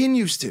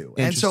continues to.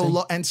 And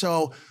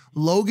so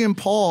Logan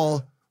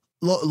Paul,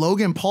 what are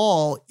you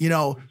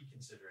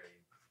considering,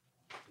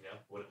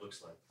 what it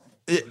looks like? What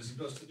is he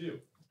supposed to do?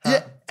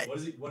 Yeah.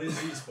 What is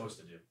he supposed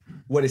to do?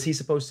 What is he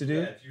supposed to do?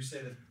 Yeah, if you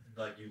say that,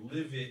 like, you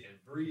live it and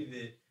breathe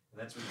it,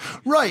 and that's what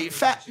you do. Right.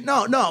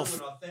 No.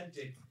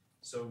 Authentic.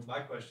 So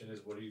my question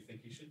is, what do you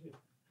think he should do?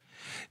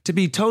 To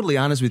be totally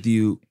honest with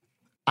you,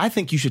 I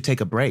think you should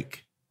take a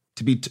break.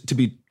 To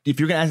be, if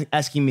you're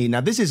asking me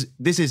now, this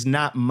is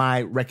not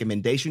my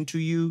recommendation to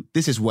you.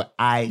 This is what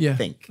I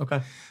think.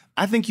 Okay.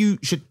 I think you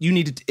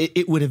need to.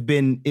 It would have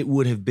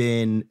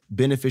been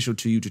beneficial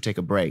to you to take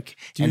a break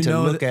and to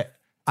look at.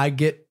 I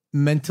get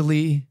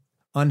mentally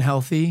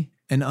unhealthy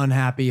and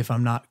unhappy if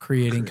I'm not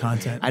creating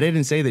content. I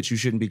didn't say that you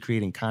shouldn't be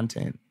creating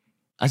content.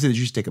 I said that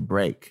you should take a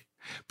break.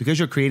 Because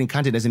you're creating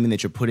content doesn't mean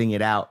that you're putting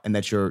it out and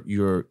that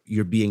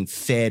you're being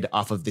fed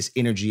off of this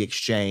energy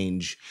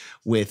exchange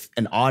with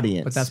an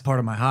audience. But that's part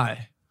of my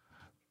high.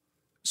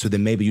 So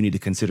then maybe you need to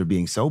consider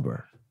being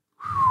sober.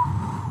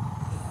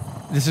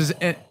 This is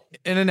an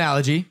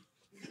analogy.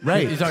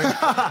 Right.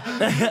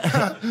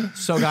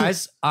 So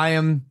guys, I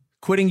am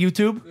quitting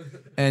YouTube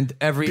and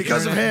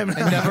because of him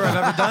endeavor I've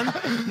ever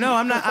done. No,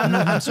 I'm not.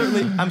 I'm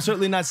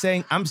certainly not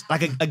saying. I'm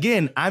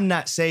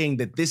not saying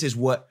that this is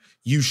what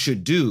you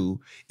should do.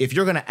 If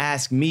you're going to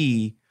ask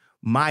me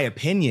my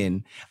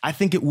opinion, I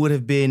think it would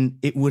have been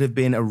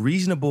a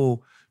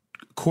reasonable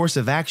course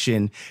of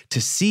action to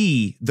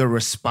see the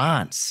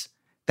response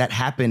that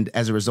happened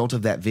as a result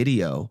of that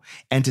video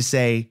and to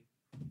say,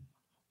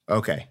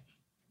 okay,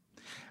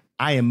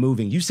 I am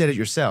moving. You said it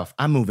yourself.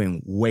 I'm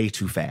moving way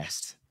too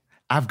fast.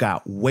 I've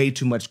got way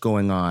too much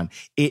going on.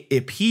 It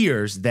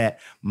appears that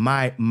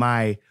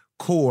my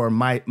core,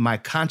 my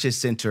conscious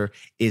center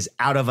is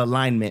out of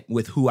alignment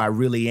with who I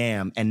really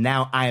am. And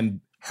now I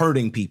am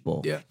hurting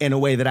people in a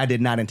way that I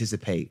did not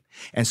anticipate.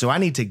 And so I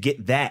need to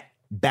get that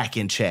back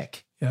in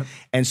check. Yep.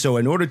 And so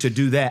in order to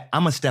do that,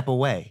 I'm gonna step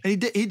away. And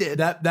he did.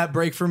 That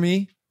break for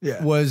me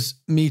was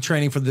me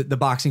training for the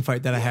boxing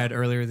fight that I had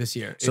earlier this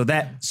year.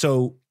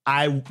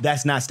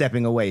 That's not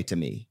stepping away to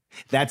me.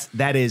 That's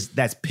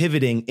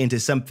pivoting into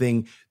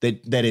something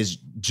that is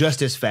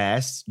just as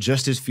fast,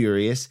 just as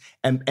furious,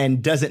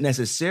 and doesn't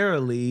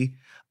necessarily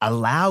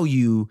allow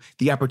you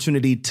the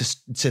opportunity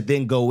to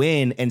then go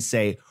in and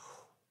say,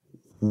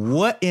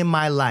 what in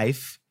my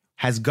life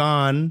has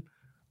gone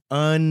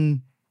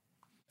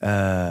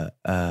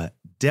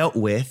dealt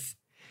with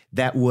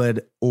that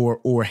would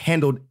or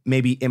handled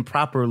maybe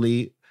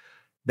improperly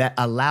that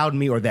allowed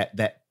me or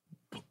that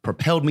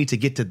propelled me to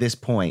get to this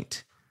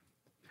point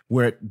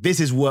where this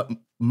is what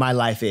my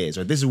life is,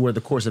 or this is where the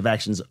course of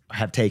actions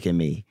have taken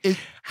me.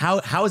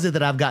 How is it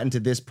that I've gotten to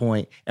this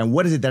point, and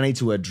what is it that I need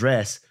to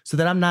address so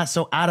that I'm not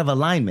so out of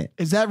alignment?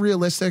 Is that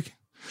realistic?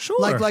 Sure.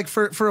 Like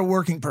for a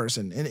working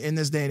person in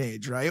this day and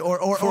age, right?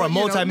 Or for a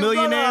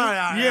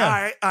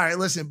multimillionaire? All right,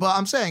 listen,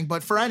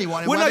 but for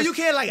anyone. Well, no, you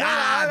can't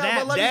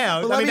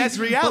that's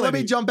reality. But let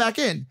me jump back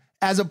in.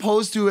 As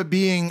opposed to it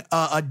being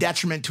a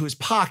detriment to his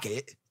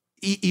pocket,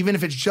 even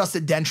if it's just a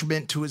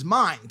detriment to his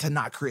mind to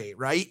not create,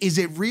 right? Is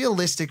it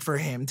realistic for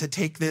him to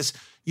take this,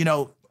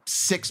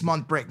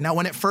 6-month break? Now,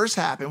 when it first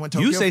happened, when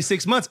Tokyo, you say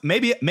 6 months,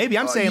 maybe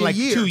I'm saying like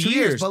 2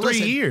 years, 3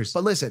 years.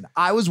 But listen,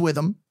 I was with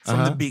him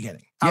from the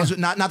beginning. I was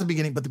not the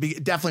beginning, but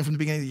definitely from the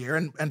beginning of the year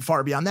and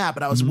far beyond that.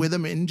 But I was with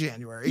him in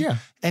January. Yeah,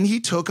 and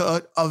he took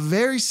a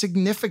very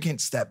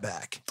significant step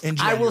back in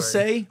January. I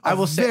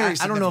will say,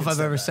 I don't know if I've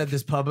ever said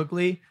this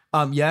publicly.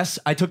 Yes,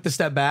 I took the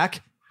step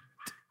back.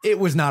 It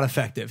was not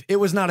effective. It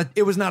was not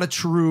a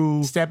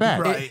true step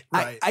back. Right.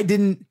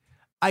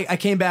 I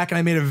came back and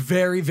I made a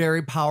very,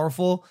 very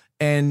powerful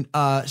and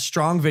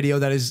strong video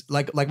that is,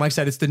 like Mike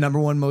said, it's the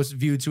 #1 most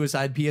viewed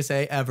suicide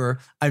PSA ever.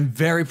 I'm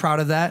very proud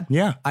of that.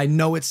 Yeah. I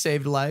know it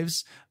saved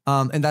lives.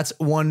 And that's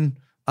one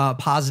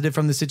positive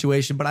from the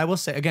situation. But I will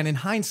say, again, in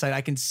hindsight,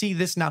 I can see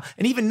this now.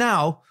 And even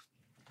now,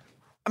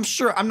 I'm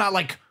sure I'm not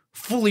like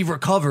fully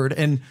recovered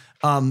and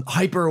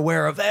hyper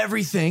aware of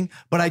everything.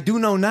 But I do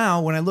know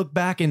now when I look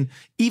back, and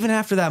even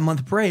after that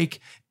month break,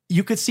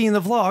 you could see in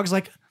the vlogs,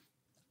 like,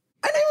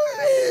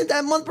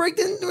 that month break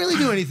didn't really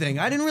do anything.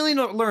 I didn't really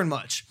learn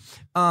much.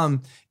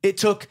 It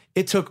took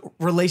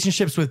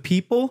relationships with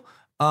people.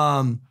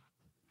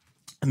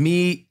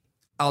 Me,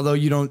 although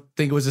you don't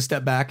think it was a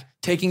step back,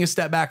 taking a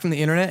step back from the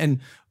internet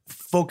and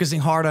focusing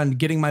hard on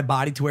getting my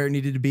body to where it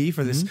needed to be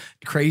for this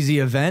crazy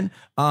event.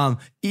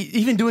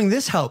 Even doing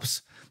this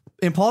helps.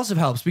 Impaulsive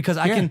helps because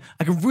I can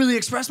really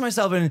express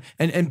myself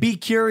and be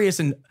curious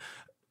and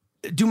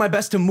do my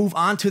best to move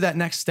on to that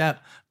next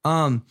step.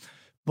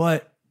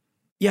 But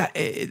yeah,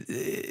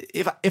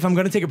 if I'm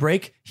gonna take a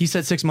break, he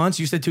said 6 months,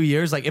 you said 2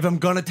 years. Like if I'm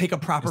gonna take a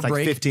proper it's like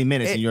break, 15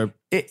 minutes, and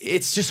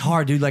it's just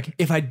hard, dude. Like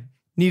if I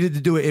needed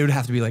to do it, it would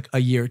have to be like a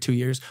year, 2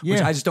 years,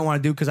 which I just don't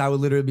want to do because I would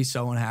literally be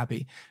so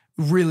unhappy,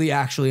 really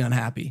actually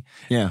unhappy.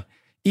 Yeah,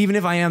 even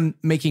if I am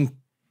making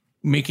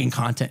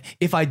content,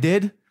 if I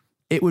did,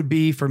 it would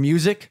be for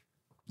music.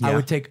 Yeah. I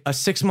would take a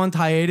 6 month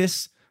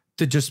hiatus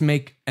to just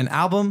make an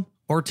album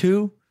or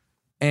two,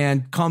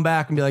 and come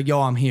back and be like, "Yo,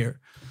 I'm here."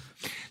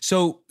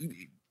 So.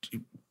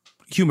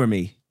 Humor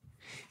me.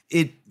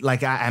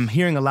 I'm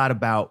hearing a lot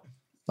about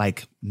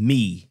like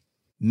me,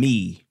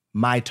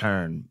 my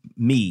turn,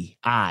 me,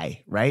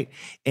 I, right?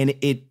 And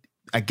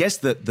I guess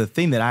the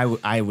thing that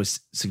I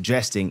was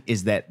suggesting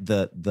is that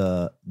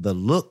the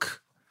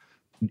look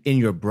in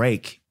your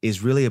break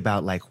is really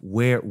about like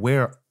where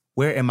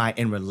am I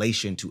in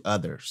relation to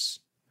others?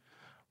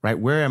 Right?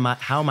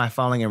 How am I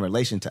falling in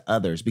relation to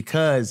others?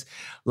 Because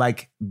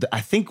like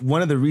I think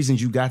one of the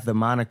reasons you got the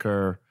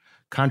moniker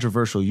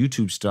controversial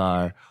YouTube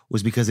star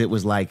was because it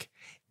was like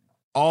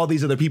all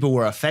these other people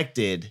were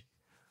affected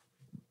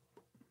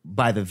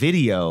by the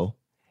video,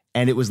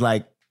 and it was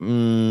like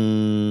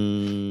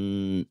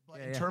in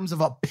terms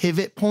of a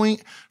pivot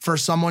point for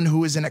someone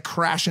who is in a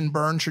crash and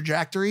burn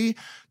trajectory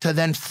to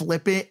then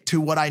flip it to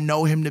what I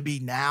know him to be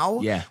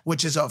now,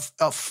 which is a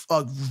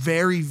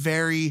very,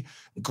 very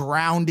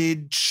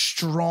grounded,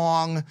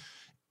 strong,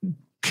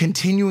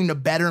 continuing to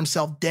better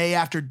himself day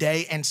after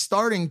day and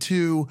starting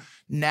to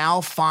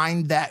now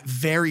find that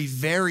very,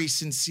 very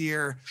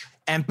sincere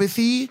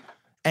empathy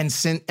and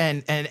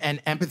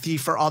empathy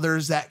for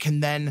others that can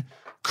then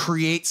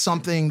create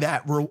something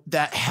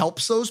that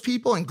helps those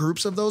people and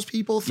groups of those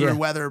people through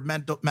whether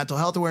mental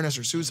health awareness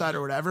or suicide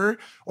or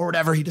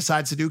whatever he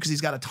decides to do, because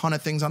he's got a ton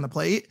of things on the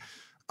plate.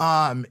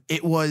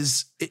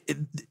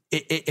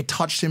 It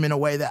touched him in a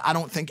way that I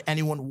don't think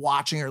anyone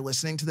watching or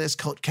listening to this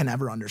can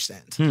ever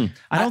understand.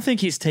 I don't think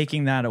he's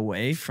taking that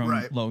away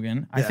from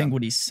Logan. I think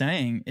what he's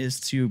saying is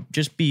to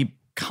just be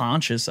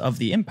conscious of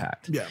the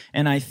impact. Yeah.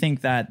 And I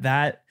think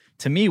that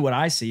to me, what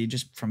I see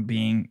just from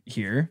being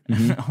here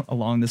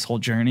along this whole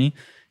journey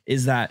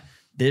is that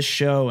this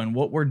show and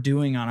what we're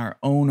doing on our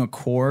own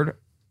accord,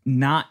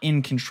 not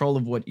in control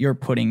of what you're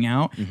putting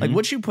out. Like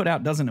what you put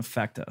out doesn't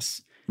affect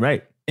us.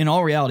 Right. In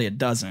all reality, it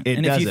doesn't.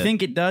 If you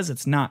think it does,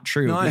 it's not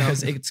true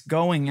because it's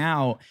going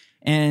out.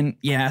 And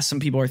yeah, some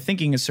people are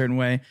thinking a certain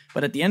way,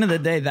 but at the end of the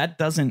day, that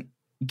doesn't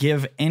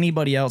give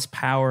anybody else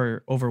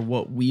power over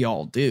what we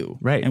all do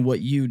and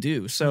what you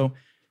do. So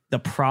the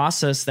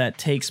process that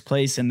takes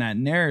place in that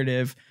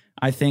narrative,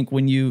 I think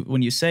when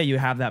you say you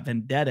have that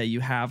vendetta, you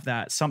have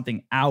that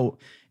something out,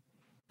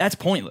 that's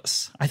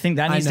pointless. I think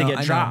that needs to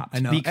get dropped. I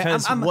know.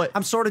 Because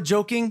I'm sort of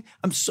joking.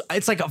 It's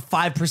like a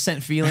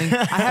 5% feeling.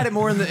 I had it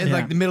more in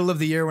like the middle of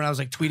the year when I was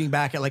like tweeting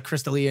back at like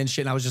Crystalia and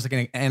shit, and I was just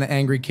like an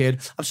angry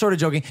kid. I'm sort of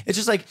joking. It's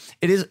just like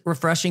it is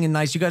refreshing and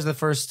nice. You guys are the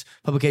first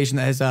publication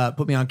that has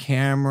put me on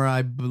camera.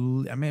 I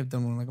believe I may have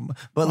done one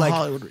but like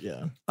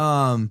Hollywood,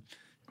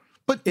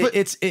 But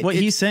what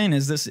he's saying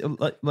is this,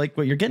 like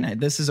what you're getting at,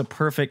 this is a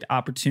perfect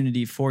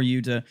opportunity for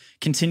you to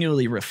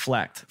continually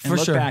reflect and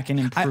look back and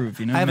improve,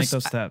 make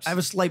those steps. I have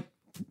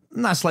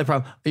not a slight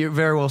problem. You're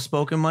very well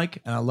spoken,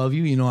 Mike, and I love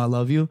you. You know I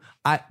love you.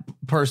 I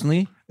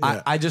personally,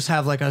 I just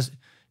have like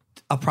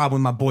a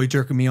problem with my boy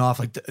jerking me off,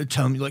 like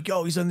telling me like,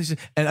 yo, he's done this.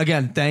 And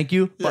again, thank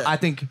you. But I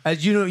think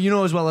as you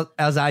know as well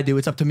as I do,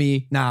 it's up to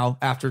me now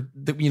after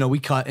we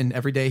cut and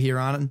every day here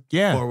on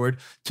forward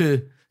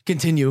to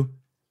continue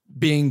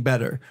being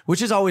better,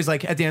 which is always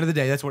like at the end of the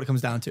day, that's what it comes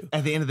down to.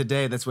 At the end of the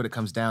day, that's what it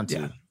comes down to.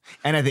 Yeah.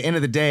 And at the end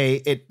of the day,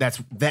 it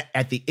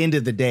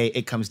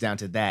comes down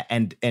to that.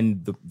 And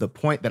the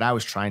point that I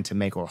was trying to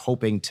make or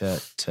hoping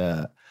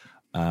to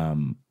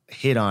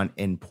hit on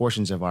in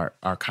portions of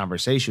our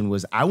conversation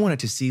was I wanted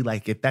to see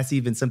like if that's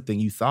even something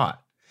you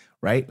thought,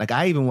 right? Like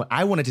I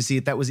wanted to see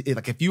if that was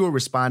like if you were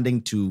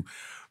responding to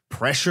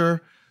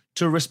pressure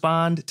to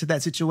respond to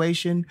that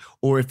situation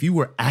or if you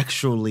were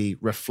actually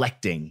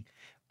reflecting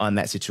on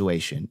that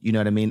situation. You know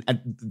what I mean?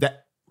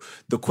 That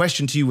the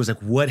question to you was like,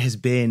 what has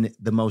been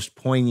the most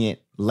poignant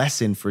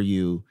lesson for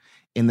you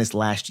in this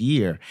last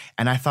year?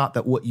 And I thought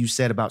that what you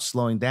said about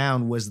slowing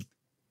down was,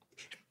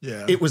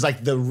 it was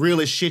like the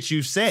realest shit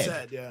you've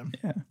said.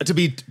 To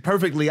be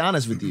perfectly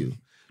honest with you.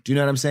 Do you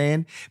know what I'm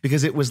saying?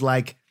 Because it was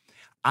like,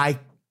 I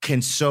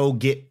can so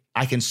get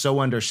I can so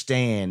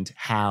understand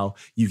how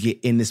you get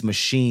in this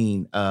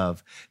machine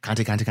of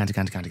content,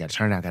 gotta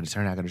turn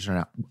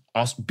out.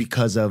 Also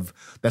because of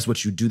that's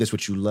what you do, that's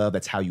what you love,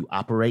 that's how you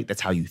operate,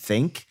 that's how you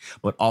think,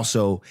 but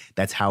also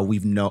that's how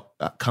we've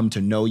come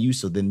to know you.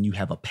 So then you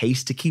have a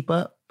pace to keep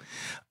up.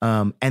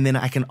 And then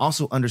I can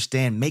also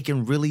understand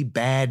making really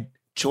bad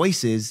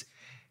choices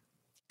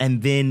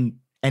and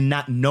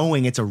not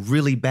knowing it's a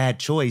really bad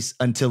choice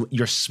until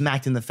you're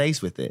smacked in the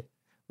face with it,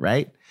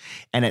 right?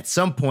 And at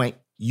some point,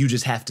 you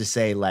just have to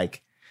say,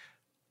 like,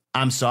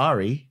 I'm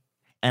sorry.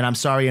 And I'm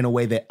sorry in a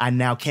way that I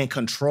now can't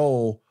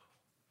control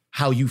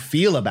how you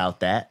feel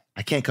about that.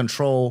 I can't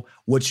control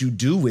what you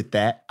do with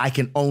that. I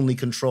can only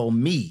control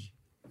me.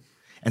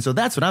 And so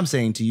that's what I'm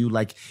saying to you.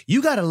 Like,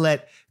 you got to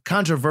let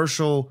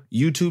controversial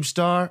YouTube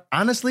star,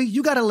 honestly,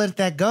 you got to let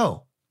that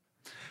go.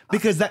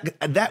 Because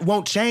that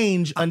won't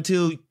change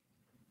until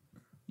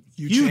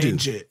you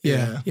change do. it.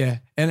 Yeah.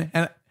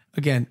 And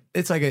again,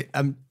 it's like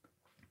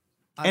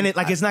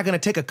it's not going to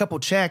take a couple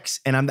checks.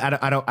 And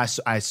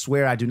I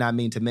swear I do not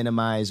mean to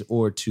minimize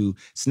or to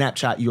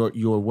Snapchat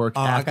your work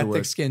afterwards. I got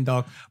thick skin,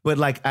 dog. But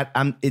like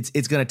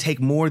it's going to take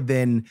more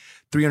than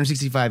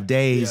 365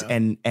 days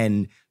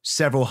and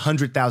several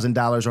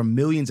 $100,000 or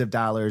millions of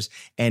dollars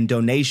and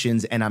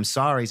donations and I'm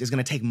sorry. It's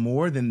going to take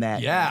more than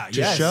that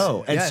to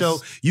show. And so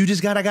you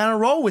just gotta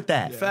roll with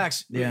that.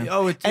 Facts.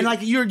 Yeah. And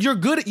like you are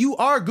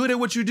good at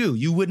what you do.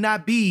 You would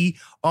not be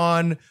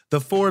on the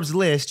Forbes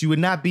list. You would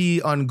not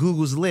be on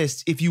Google's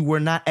list if you were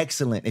not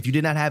excellent, if you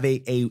did not have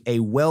a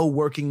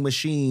well-working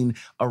machine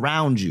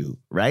around you,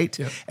 right?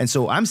 Yep. And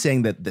so I'm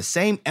saying that the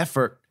same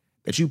effort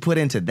that you put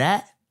into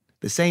that,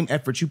 the same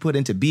effort you put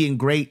into being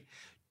great,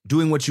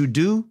 doing what you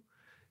do,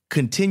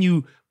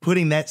 continue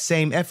putting that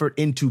same effort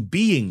into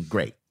being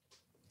great.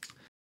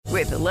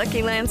 With the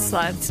Lucky Land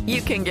Slots,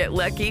 you can get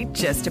lucky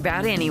just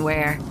about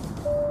anywhere.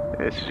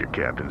 This is your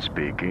captain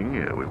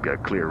speaking. We've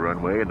got clear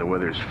runway and the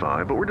weather's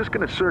fine, but we're just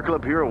going to circle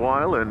up here a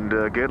while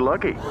and get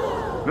lucky.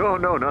 No,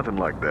 nothing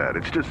like that.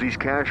 It's just these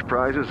cash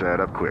prizes add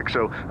up quick.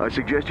 So I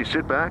suggest you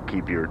sit back,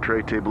 keep your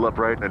tray table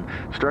upright, and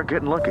start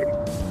getting lucky.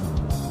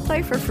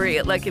 Play for free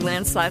at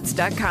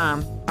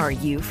LuckyLandSlots.com. Are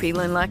you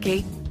feeling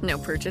lucky? No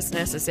purchase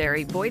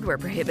necessary. Void where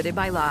prohibited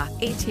by law.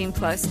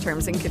 18+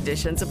 terms and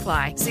conditions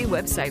apply. See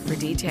website for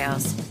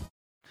details.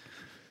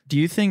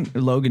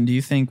 Logan, do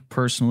you think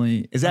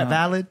personally... Is that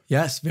valid?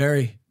 Yes,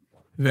 very,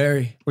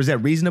 very. Was that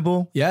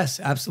reasonable? Yes,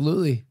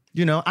 absolutely.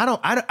 You know,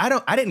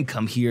 I didn't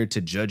come here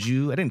to judge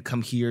you. I didn't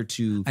come here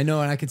to... I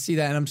know, and I can see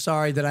that, and I'm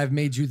sorry that I've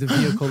made you the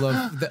vehicle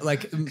of,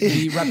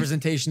 the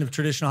representation of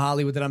traditional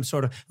Hollywood that I'm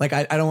sort of... Like,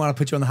 I don't want to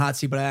put you on the hot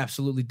seat, but I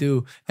absolutely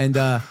do. And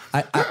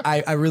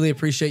I really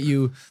appreciate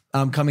you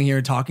coming here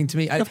and talking to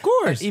me. Of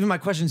course. Even my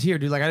questions here,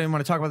 dude, like, I didn't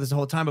want to talk about this the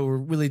whole time, but we're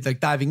really, like,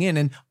 diving in,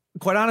 and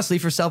quite honestly,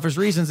 for selfish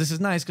reasons, this is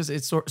nice because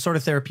it's sort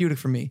of therapeutic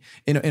for me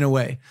in a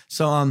way.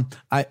 So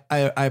I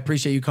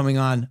appreciate you coming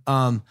on.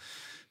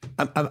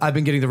 I've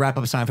been getting the wrap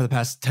up sign for the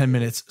past 10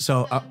 minutes.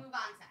 So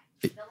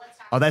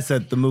that's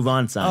the move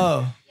on sign.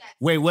 Oh,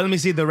 wait. Well, let me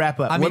see the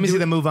wrap up. Let me see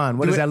the move on.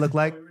 What does that look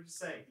like? No,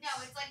 it's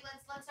like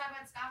let's talk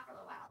about Scott for a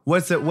little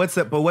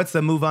while. What's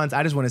the move on?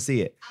 I just want to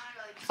see it.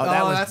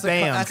 That was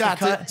bam.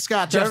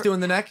 Scott, Jeff's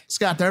doing the neck.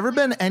 Scott, there ever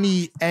been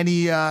any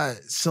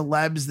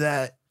celebs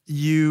that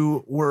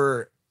you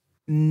were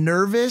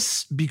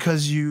nervous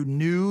because you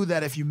knew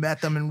that if you met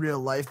them in real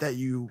life that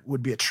you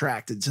would be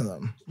attracted to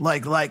them?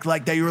 Like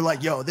that you were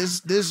like, yo,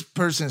 this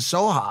person is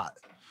so hot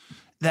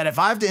that if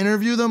I have to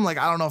interview them, like,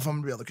 I don't know if I'm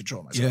gonna be able to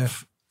control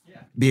myself. Yeah.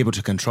 Be able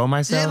to control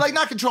myself? Yeah, like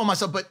not control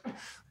myself, but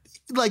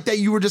like that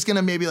you were just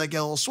gonna maybe like get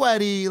a little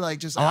sweaty, like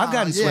just. Oh, I've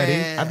gotten sweaty.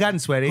 Yeah. I've gotten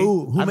sweaty.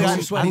 Who makes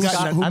you sweat?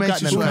 Who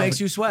makes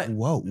you sweat?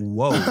 Whoa.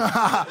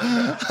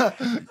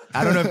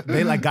 I don't know if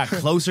they like got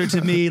closer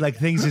to me. Like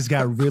things just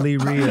got really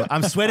real.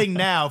 I'm sweating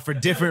now for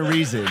different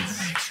reasons.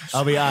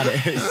 I'll be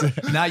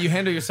honest. Now you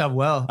handle yourself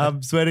well.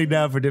 I'm sweating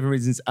now for different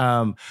reasons.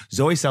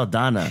 Zoe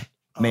Saldana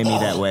made me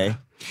that way.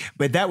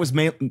 But that was,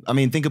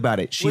 think about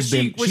it. Was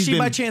she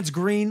by chance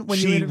green when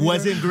you interviewed her? She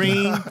wasn't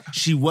green.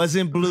 She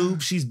wasn't blue.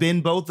 She's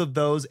been both of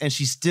those, and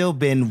she's still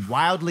been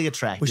wildly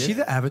attractive. Was she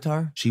the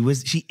Avatar? She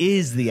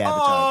is the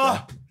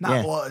Avatar.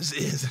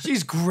 Is.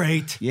 She's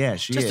great. Yeah,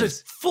 she is.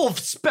 Just a full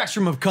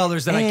spectrum of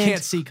colors that I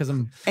can't see because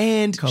I'm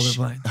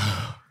colorblind.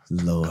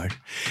 Lord.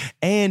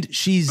 And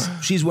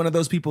she's one of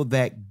those people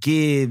that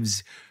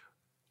gives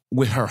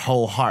with her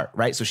whole heart,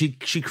 right? So she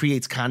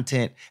creates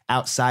content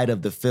outside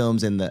of the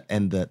films and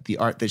the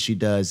art that she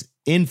does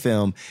in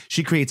film.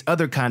 She creates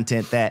other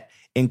content that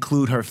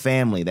include her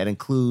family, that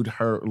include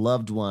her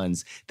loved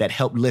ones, that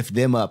help lift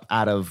them up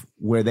out of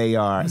where they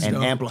are and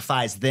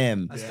amplifies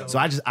them. So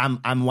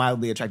I'm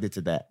wildly attracted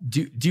to that.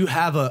 Do you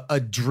have a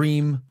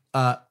dream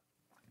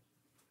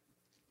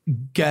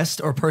guest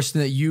or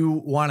person that you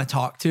want to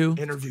talk to?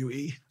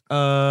 Interviewee.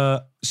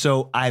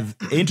 So I've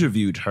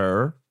interviewed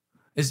her.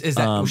 Is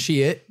that was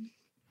she it?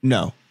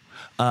 No.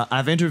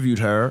 I've interviewed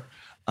her.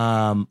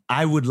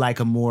 I would like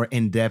a more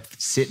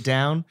in-depth sit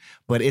down,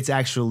 but it's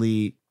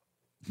actually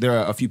there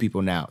are a few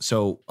people now.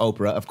 So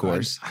Oprah, of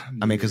course.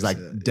 I mean, because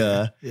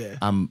duh, Yeah.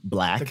 I'm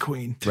black. The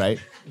queen. Right?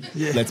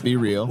 Yeah. Let's be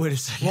real. Wait a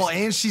second. Well,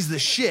 and she's the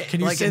shit.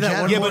 Can you say in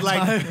that one general. Yeah,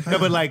 more but time? no,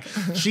 but like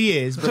she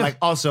is, but like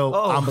also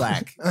I'm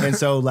black. And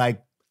so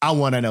like I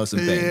want to know some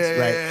things,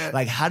 right? Yeah.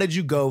 Like how did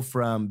you go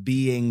from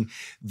being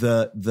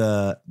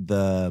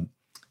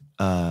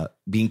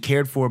being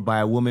cared for by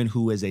a woman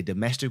who is a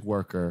domestic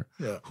worker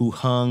who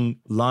hung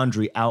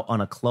laundry out on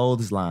a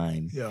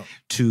clothesline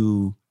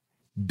to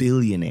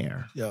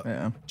billionaire?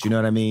 Yeah. Do you know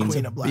what I mean?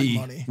 Queen of black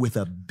money. With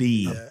a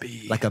B.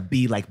 Like a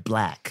B like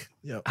black.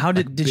 Yep. How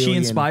did she billion.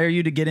 inspire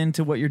you to get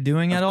into what you're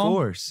doing at all? Of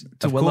course.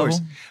 To of what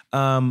course.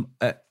 level?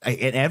 At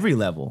every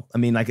level. I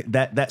mean, like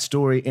that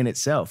story in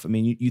itself. I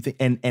mean, you think,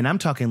 and I'm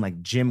talking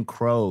like Jim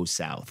Crow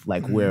South,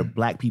 like where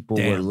black people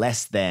were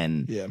less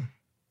than. Yeah.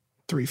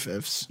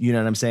 3/5. You know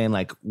what I'm saying?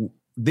 Like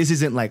this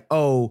isn't like,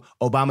 oh,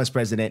 Obama's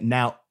president.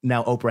 Now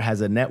Oprah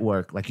has a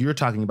network. Like you're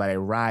talking about a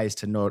rise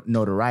to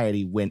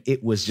notoriety when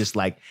it was just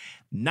like,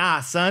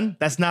 nah, son,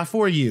 that's not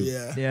for you.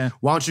 Yeah.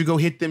 Why don't you go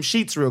hit them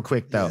sheets real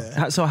quick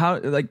though? So how,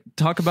 like,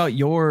 talk about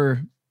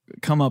your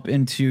come up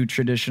into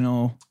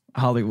traditional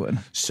Hollywood.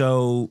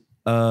 So,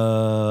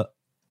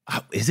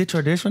 is it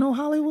traditional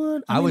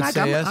Hollywood? I would like,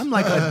 say yes. I'm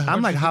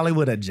like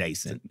Hollywood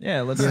adjacent.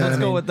 Yeah, let's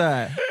go with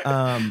that.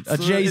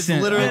 Adjacent.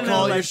 It's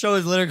literally your show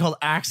is literally called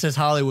Access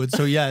Hollywood.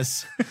 So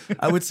yes,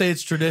 I would say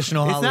it's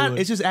traditional It's Hollywood. not.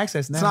 It's just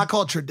access now. It's not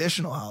called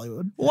traditional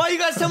Hollywood. Why you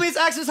guys tell me it's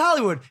Access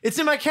Hollywood? It's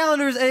in my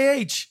calendar as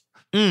AH.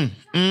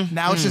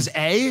 Now it's just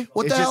A?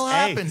 What It's the hell just A.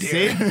 happened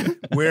here? See?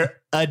 We're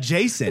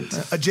adjacent.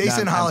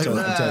 Adjacent No,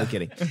 Hollywood. I'm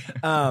totally kidding.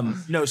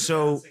 No,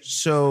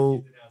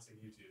 so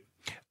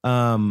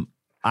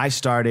I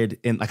started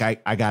in like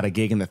I got a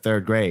gig in the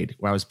 3rd grade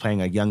where I was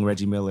playing a young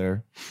Reggie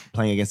Miller,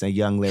 playing against a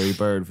young Larry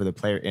Bird for the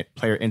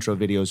player intro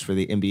videos for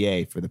the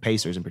NBA, for the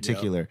Pacers in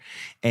particular.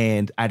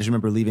 And I just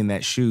remember leaving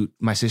that shoot.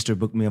 My sister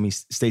booked me on me,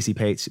 Stacey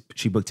Pates.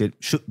 She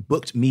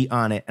booked me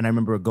on it. And I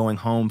remember going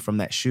home from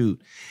that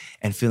shoot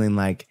and feeling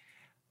like,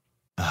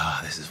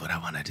 oh, this is what I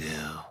want to do.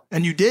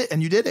 And you did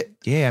it.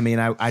 Yeah, I mean,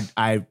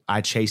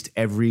 I chased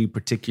every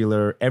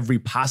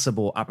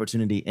possible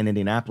opportunity in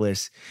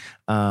Indianapolis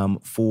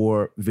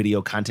for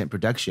video content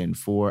production,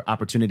 for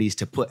opportunities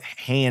to put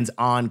hands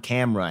on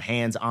camera,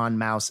 hands on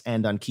mouse,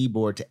 and on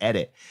keyboard to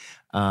edit,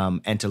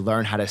 and to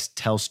learn how to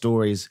tell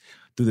stories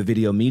through the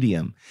video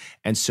medium.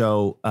 And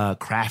so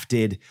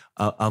crafted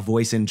a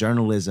voice in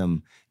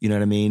journalism, you know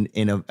what I mean,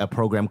 in a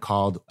program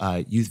called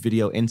Youth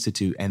Video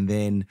Institute, and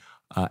then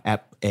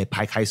at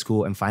Pike High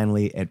School, and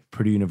finally at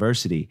Purdue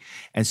University.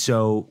 And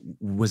so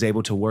was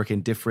able to work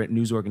in different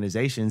news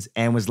organizations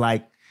and was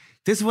like,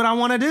 this is what I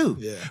want to do.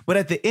 Yeah. But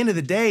at the end of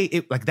the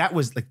day, that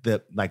was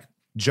like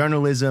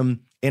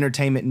journalism,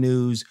 entertainment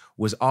news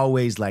was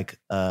always like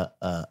a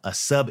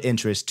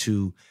sub-interest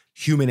to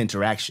human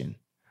interaction.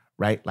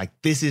 Right? Like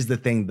this is the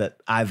thing that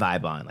I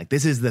vibe on. Like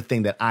this is the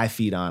thing that I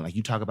feed on. Like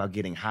you talk about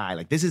getting high.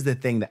 Like this is the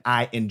thing that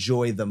I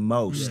enjoy the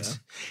most. Yeah.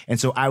 And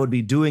so I would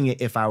be doing it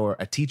if I were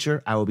a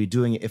teacher. I would be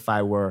doing it if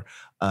I were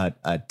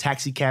a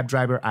taxi cab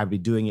driver. I'd be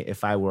doing it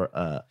if I were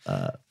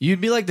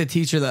You'd be like the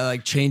teacher that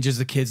like changes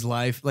the kid's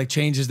life, like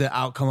changes the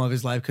outcome of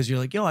his life because you're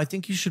like, yo, I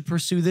think you should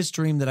pursue this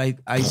dream that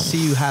I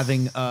see you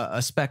having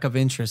a speck of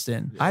interest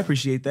in. I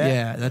appreciate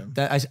that.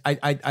 Yeah,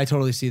 I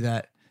totally see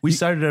that. We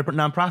started a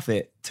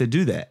nonprofit to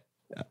do that.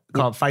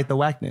 Called Fight the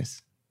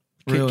Whackness.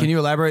 Can you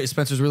elaborate?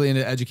 Spencer's really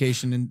into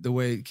education and the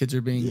way kids are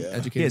being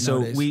educated. Yeah, so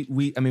nowadays.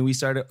 we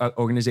started an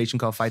organization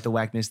called Fight the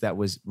Whackness that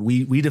was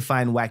we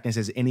define whackness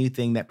as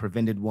anything that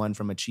prevented one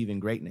from achieving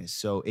greatness.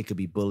 So it could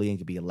be bullying, it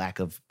could be a lack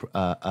of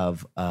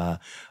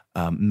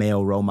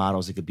male role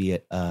models, it could be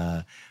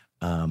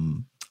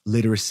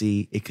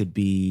literacy, it could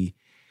be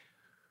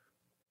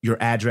your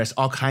address,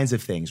 all kinds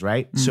of things,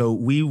 right? So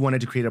we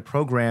wanted to create a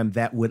program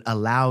that would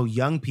allow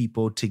young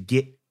people to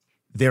get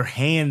their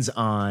hands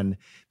on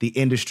the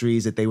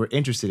industries that they were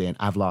interested in.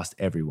 I've lost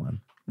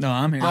everyone. No,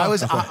 I'm here. I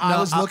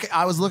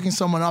was looking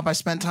someone up. I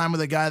spent time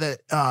with a guy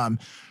that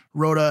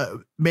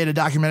made a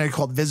documentary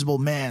called Visible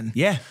Man.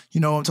 Yeah.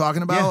 You know what I'm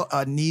talking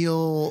about?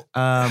 Neil.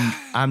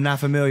 I'm not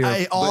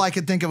familiar. All I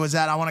could think of was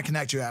that. I want to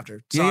connect you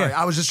after. Sorry.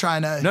 Yeah. I was just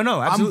trying to.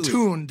 No, absolutely. I'm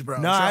tuned,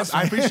 bro. No, I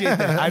appreciate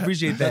that. I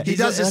appreciate that. He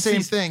does the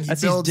same thing. That's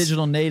these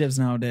digital natives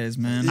nowadays,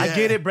 man. I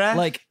get it, Brad.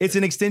 Like it's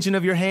an extension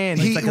of your hand.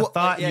 It's like a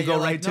thought. You go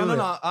right to it.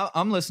 No,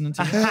 I'm listening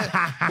to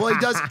you. Well,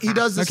 he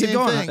does the same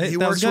thing. He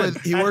works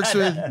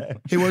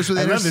with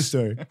I love this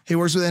story. He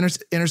works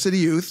with inner city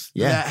youth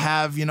Yeah. that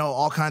have,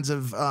 all kinds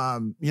of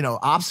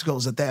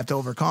obstacles that they have to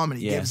overcome, and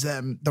he gives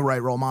them the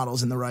right role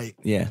models and the right.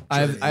 Yeah.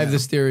 I have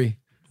this theory.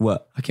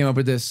 What? I came up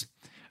with this.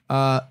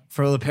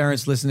 For the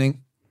parents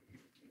listening,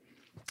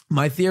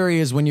 my theory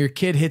is when your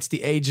kid hits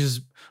the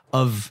ages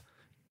of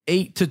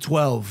 8 to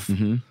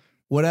 12,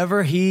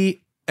 whatever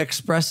he or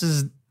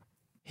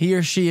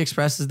she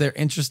expresses they're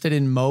interested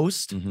in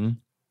most,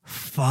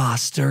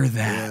 foster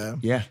that.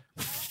 Yeah.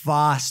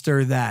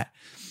 Foster that.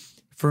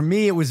 For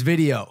me, it was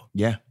video.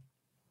 Yeah.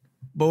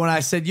 But when I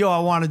said, yo, I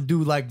want to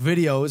do like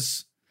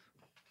videos,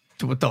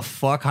 what the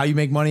fuck? How you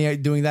make money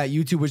doing that?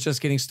 YouTube was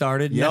just getting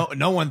started. Yeah.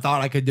 No one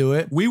thought I could do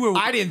it.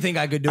 I didn't think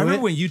I could do it. I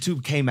remember when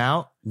YouTube came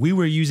out, we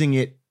were using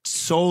it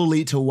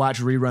solely to watch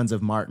reruns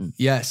of Martin.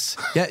 Yes.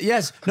 Yeah,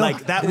 yes. No,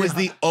 like that was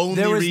the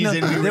only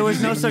reason there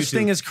was no such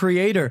thing as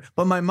creator.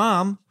 But my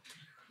mom,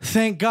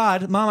 thank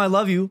God, Mom, I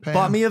love you,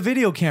 bought me a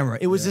video camera.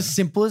 It was as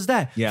simple as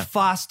that. Yeah.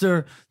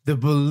 Foster the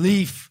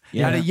belief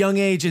at a young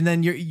age, and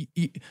then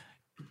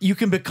you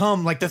can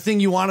become like the thing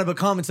you want to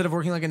become instead of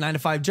working like a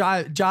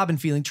 9-to-5 job and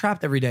feeling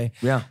trapped every day.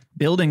 Yeah.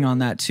 Building on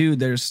that too,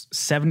 there's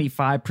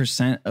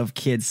 75% of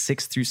kids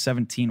 6 through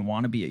 17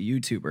 want to be a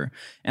YouTuber.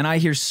 And I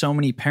hear so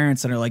many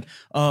parents that are like,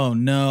 oh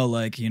no,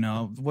 like, you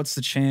know, what's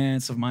the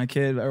chance of my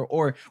kid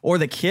or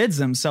the kids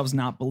themselves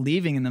not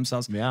believing in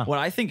themselves. Yeah. What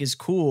I think is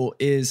cool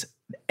is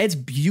it's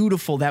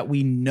beautiful that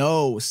we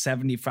know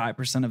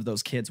 75% of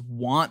those kids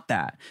want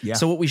that. Yeah.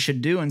 So what we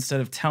should do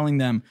instead of telling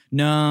them,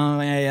 no,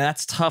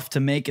 that's tough to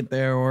make it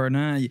there, or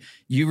no,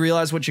 you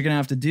realize what you're going to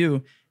have to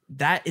do.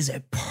 That is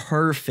a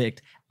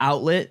perfect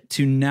outlet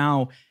to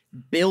now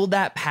build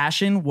that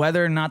passion,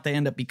 whether or not they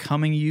end up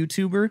becoming a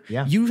YouTuber.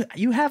 Yeah.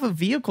 You have a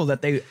vehicle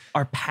that they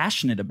are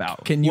passionate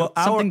about.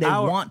 Something they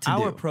want to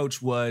do. Our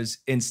approach was,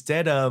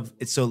 instead of,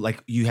 it's so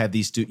like you have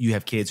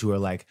kids who are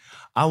like,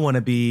 I want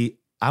to be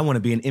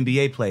an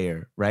NBA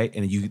player, right?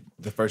 And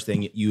the first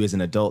thing you as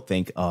an adult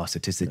think, oh,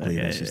 statistically,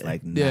 that's just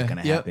like not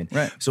gonna happen.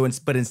 Right. So,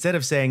 but instead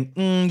of saying,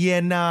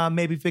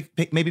 maybe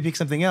pick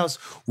something else,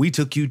 we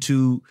took you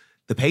to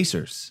the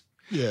Pacers,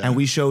 and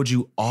we showed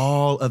you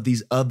all of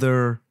these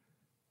other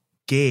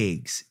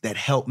gigs that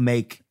help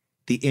make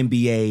the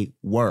NBA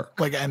work,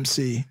 like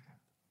MC.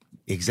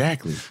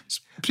 Exactly.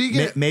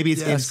 Maybe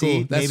it's MC.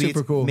 Cool. That's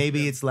super cool.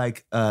 Maybe it's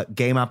like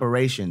game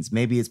operations.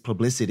 Maybe it's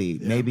publicity.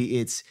 Yeah. Maybe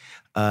it's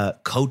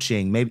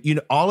coaching. Maybe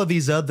all of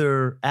these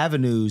other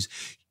avenues.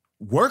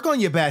 Work on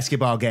your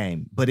basketball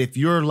game. But if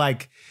you're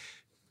like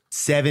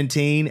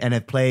 17 and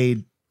have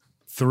played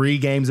 3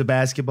 games of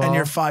basketball, and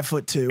you're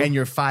 5'2", and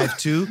you're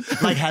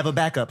 5'2", like have a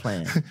backup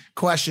plan.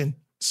 Question: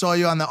 saw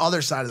you on the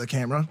other side of the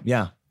camera.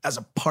 Yeah. As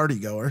a party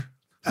goer.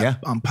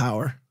 On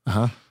Power.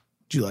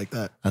 Did you like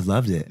that? I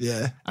loved it.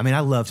 Yeah. I mean, I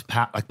loved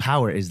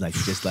Power is like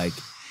just like,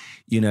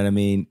 you know what I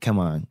mean? Come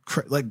on.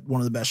 Like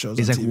one of the best shows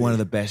it's on like TV. one of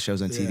the best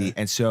shows on TV.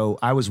 And so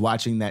I was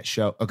watching that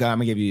show. Okay, I'm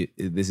gonna give you,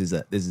 this is,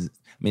 I mean,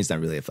 it's not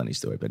really a funny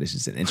story, but it's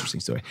just an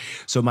interesting story.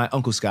 So my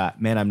Uncle Scott,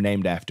 man I'm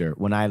named after,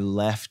 when I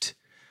left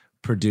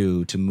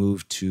Purdue to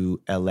move to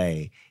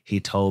LA, he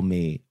told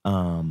me,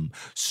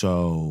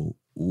 so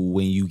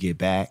when you get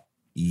back,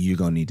 you're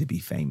gonna need to be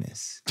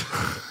famous.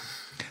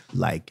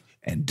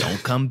 And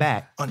don't come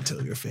back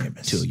until you're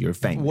famous. Till you're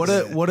famous.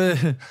 What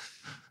a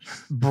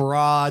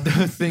broad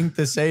thing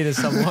to say to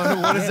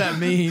someone. What does that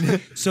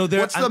mean? So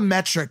what's the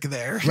metric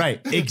there?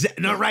 Right.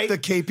 Exactly. No, right. The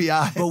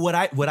KPI. But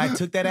what I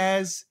took that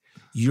as,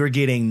 you're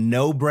getting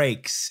no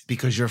breaks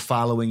because you're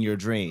following your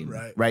dream.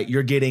 Right.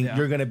 You're going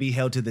to be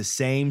held to the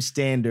same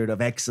standard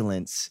of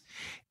excellence,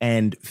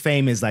 and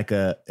fame is like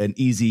an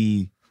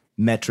easy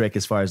metric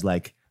as far as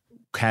like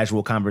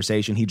casual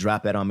conversation. He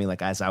dropped that on me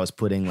like as I was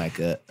putting like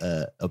a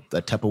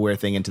Tupperware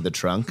thing into the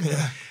trunk.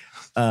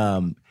 Yeah.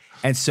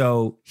 And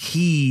so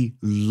he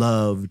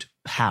loved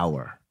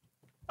Power.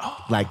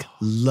 Like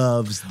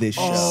loves this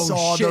show.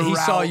 Oh shit, he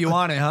saw you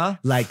on it, huh?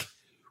 Like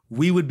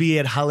we would be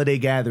at holiday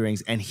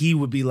gatherings and he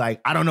would be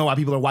like, I don't know why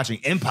people are watching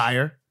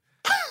Empire.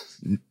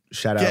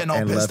 Shout out and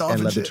love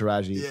to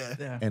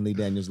Taraji and Lee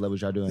Daniels. Love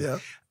what y'all doing.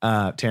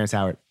 Yeah. Terrence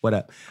Howard, what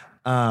up?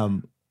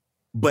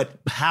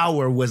 But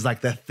Power was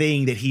like the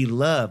thing that he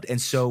loved. And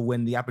so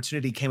when the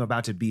opportunity came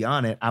about to be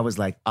on it, I was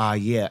like,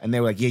 yeah. And they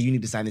were like, yeah, you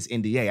need to sign this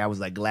NDA. I was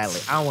like, gladly.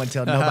 I don't want to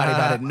tell nobody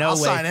about it. No I'll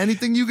way. sign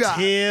anything you got.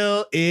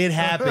 Till it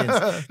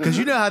happens. Because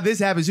you know how this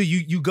happens. So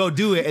you go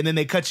do it and then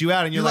they cut you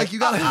out and you're like, you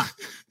got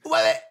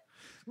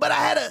but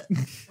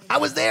I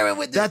was there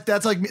with this.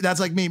 That's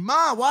like me.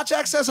 Ma, watch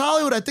Access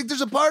Hollywood. I think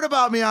there's a part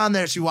about me on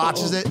there. She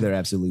watches it. There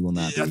absolutely will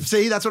not be.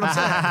 See, that's what I'm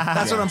saying.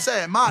 That's what I'm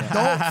saying. Ma,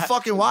 don't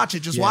fucking watch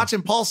it. Just watch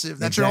Impaulsive.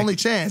 That's your only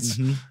chance.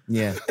 Mm-hmm.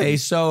 Yeah. Hey,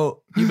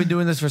 so you've been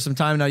doing this for some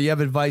time now. You have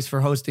advice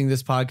for hosting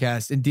this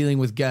podcast and dealing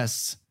with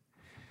guests.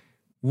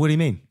 What do you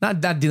mean?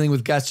 Not dealing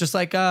with guests, just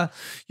like you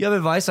have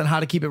advice on how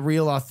to keep it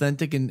real,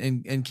 authentic,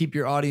 and keep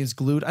your audience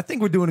glued. I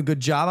think we're doing a good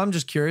job. I'm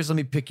just curious. Let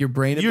me pick your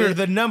brain a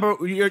bit.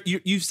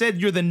 You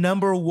said you're the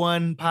number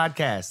one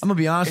podcast. I'm gonna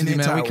be honest with you,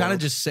 man. We kind of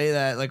just say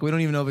that, like we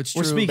don't even know if it's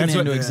true. We're speaking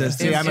into existence.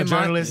 See, I'm a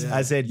journalist.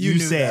 I said you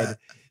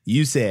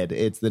said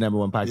it's the number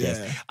one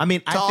podcast. Yeah. I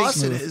mean, I think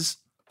us it is.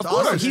 Of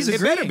course, he's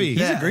agreeing. It better be.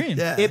 He's agreeing.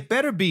 Yeah. It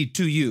better be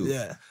to you.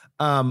 Yeah.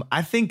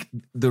 I think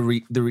the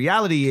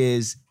reality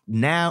is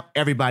now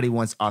everybody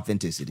wants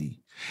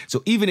authenticity.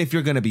 So even if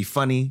you're going to be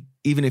funny,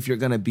 even if you're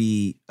going to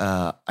be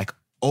like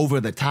over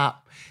the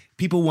top,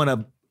 people want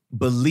to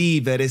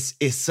believe that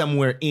it's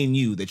somewhere in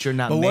you, that you're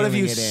not mailing it in. But what if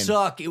you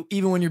suck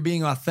even when you're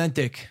being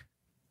authentic?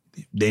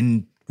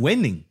 Then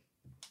winning.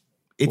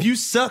 If you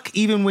suck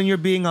even when you're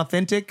being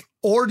authentic,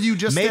 or do you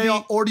just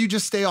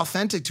stay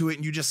authentic to it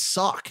and you just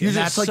suck?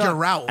 That's like your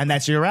route. And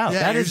that's your route.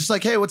 Yeah, you're just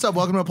like, hey, what's up?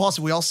 Welcome to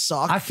Impaulsive. We all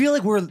suck. I feel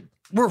like we're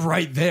we're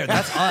right there.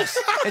 That's us.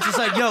 It's just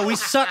like, yo, we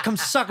suck. Come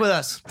suck with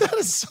us. That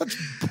is such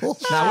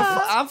bullshit.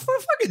 Nah, I'm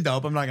fucking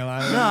dope. I'm not gonna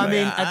lie. No, I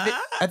mean,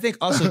 I think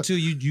also too,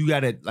 you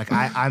gotta like,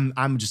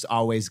 I'm just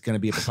always gonna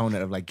be a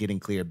proponent of like getting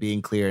clear,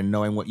 being clear, and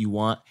knowing what you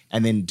want,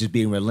 and then just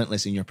being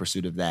relentless in your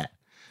pursuit of that.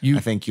 I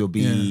think you'll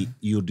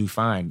do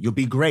fine. You'll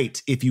be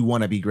great if you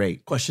want to be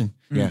great. Question.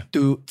 Yeah.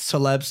 Do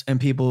celebs and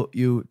people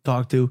you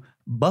talk to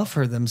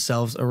buffer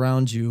themselves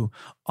around you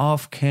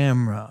off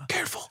camera?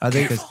 Careful. Are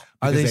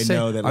they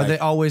know that, are they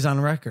always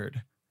on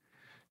record?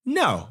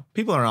 No,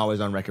 people aren't always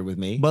on record with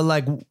me. But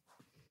like,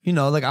 you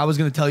know, like I was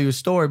gonna tell you a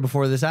story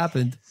before this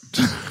happened,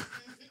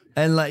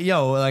 and like,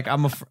 yo, like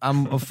I'm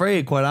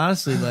afraid, quite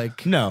honestly.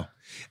 Like, no.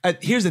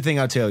 Here's the thing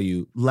I'll tell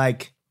you.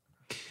 Like,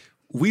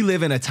 we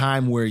live in a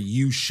time where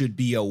you should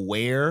be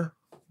aware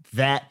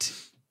that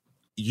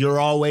you're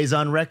always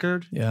on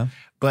record. Yeah.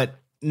 But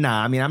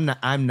nah, I mean, I'm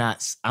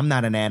not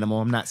an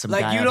animal. I'm not some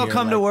like guy you out don't here,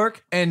 come to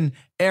work and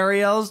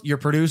Ariel's, your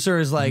producer,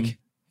 is like,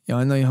 yo,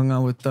 I know you hung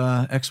out with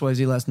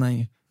XYZ last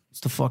night. What's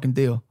the fucking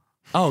deal?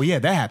 Oh yeah,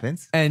 that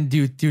happens. And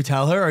do you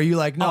tell her? Or are you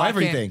like, no,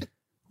 everything?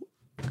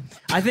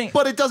 I think,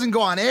 but it doesn't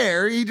go on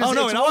air. You just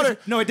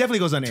no, it definitely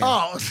goes on air.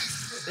 Oh.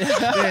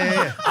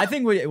 yeah. I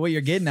think what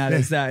you're getting at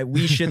is that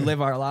we should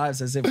live our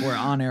lives as if we're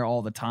on air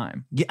all the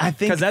time. Yeah, I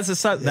think because that's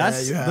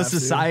the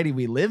society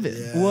we live in.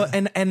 Yeah. Well,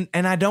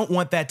 and I don't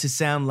want that to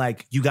sound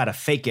like you got to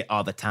fake it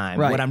all the time.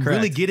 Right, what I'm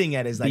really getting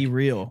at is like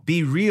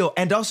be real,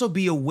 and also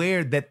be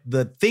aware that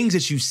the things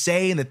that you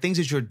say and the things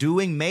that you're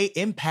doing may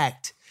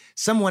impact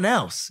someone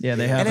else. Yeah,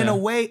 they have, and in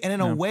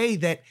a way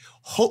that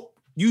hope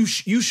you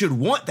should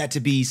want that to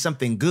be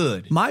something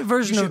good. My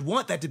version you should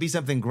want that to be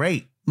something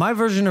great. My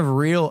version of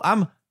real,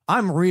 I'm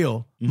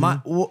real.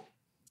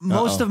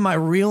 Most of my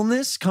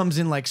realness comes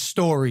in like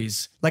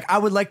stories. Like I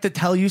would like to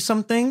tell you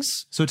some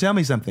things. So tell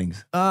me some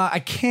things. I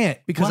can't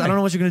because Why? I don't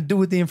know what you're gonna do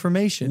with the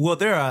information. Well,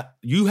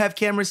 you have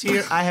cameras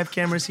here. I have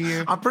cameras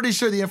here. I'm pretty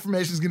sure the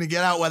information is gonna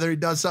get out whether he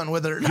does something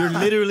with it or not. You're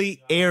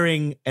literally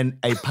airing a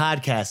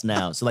podcast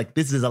now. So like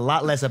this is a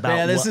lot less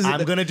about what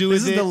I'm gonna do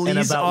with it. This is the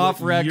least off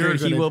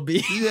record he will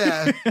be.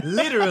 Yeah.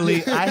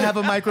 Literally, I have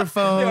a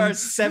microphone. There are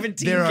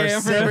 17 There are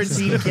cameras.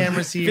 17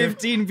 cameras here.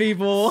 15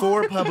 people.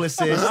 4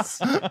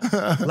 publicists.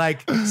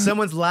 Like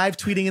someone's live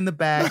tweeting in the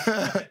back.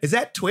 Is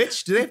that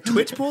Twitch? Do they have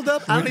Twitch pulled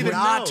up? I don't even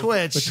know.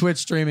 Twitch. The Twitch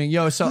streaming.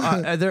 Yo, so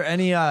are there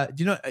any do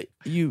you know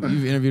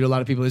you've interviewed a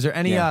lot of people. Is there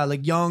any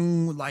like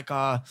young, like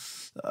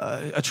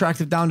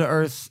attractive, down to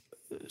earth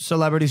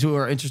celebrities who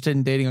are interested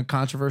in dating a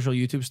controversial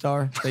YouTube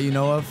star that you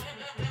know of?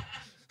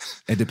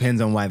 It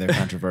depends on why they're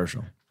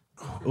controversial.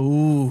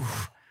 Ooh.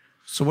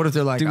 So what if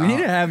they're like, dude, we need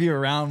to have you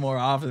around more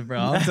often, bro.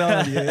 I'm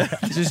telling you.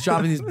 Just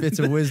dropping these bits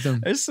of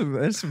wisdom. There's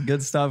some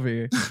good stuff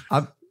here.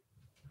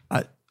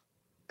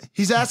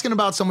 He's asking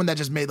about someone that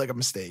just made like a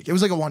mistake. It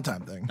was like a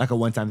one-time thing. Like a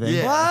one-time thing?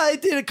 Yeah. Well, I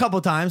did a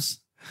couple times.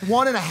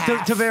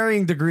 1.5. To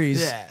varying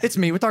degrees. Yeah. It's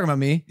me. We're talking about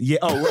me. Yeah.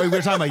 Oh,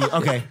 we're talking about you.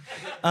 Okay.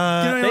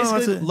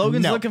 Basically,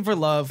 Logan's looking for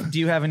love. Do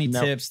you have any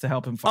tips to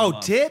help him find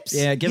love? Tips?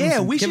 Yeah, give him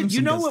some, we give should. him You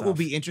some know good what stuff. will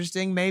be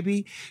interesting?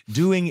 Maybe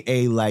doing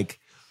a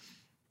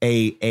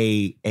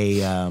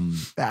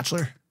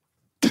Bachelor.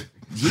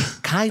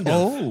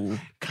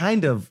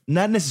 Kind of,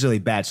 not necessarily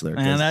bachelor.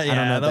 Man, I don't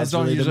know if those that's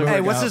don't really the usually move.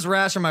 Hey, what's this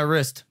rash on my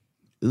wrist?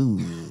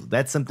 Ooh,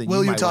 that's something. Will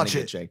you might wanna touch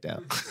get it? checked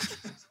out.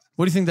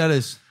 What do you think that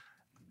is?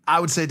 I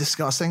would say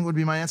disgusting would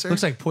be my answer.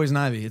 Looks like poison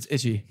ivy. It's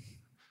itchy.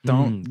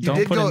 Don't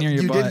put it near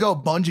your butt. You did go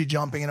bungee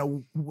jumping in a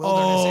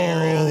wilderness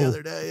area the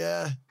other day,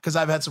 yeah. Because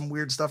I've had some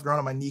weird stuff growing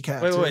on my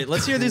kneecap. Wait.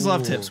 Let's hear these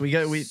love tips.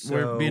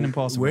 We're being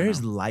impulsive. Where's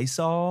right now.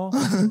 Lysol?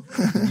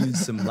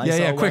 Use some Lysol.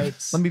 Yeah, quick.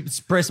 wipes. Let me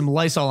spray some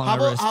Lysol on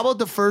my wrist. How about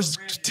the first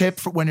tip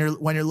for when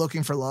you're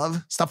looking for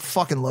love? Stop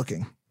fucking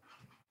looking.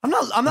 I'm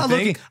not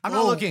looking. I'm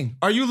not looking.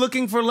 Are you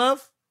looking for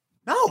love?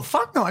 No,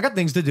 fuck no. I got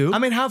things to do. I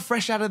mean, how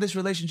fresh out of this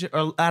relationship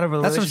or out of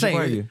a That's what I'm relationship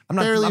are saying. you?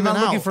 I'm not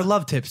looking for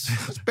love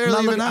tips.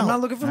 barely even out. I'm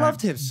not looking for love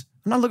tips.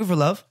 I'm not looking for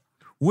love.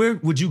 Where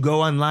would you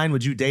go online?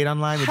 Would you date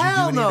online? Would you do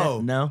Hell any no. of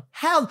that? No.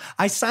 Hell,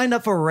 I signed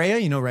up for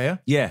Raya. You know Raya?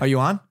 Yeah. Are you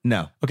on?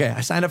 No. Okay,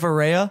 I signed up for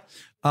Raya.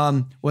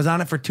 Was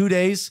on it for 2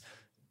 days.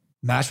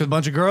 Matched with a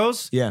bunch of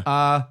girls.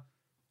 Yeah.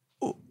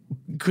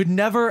 Could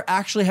never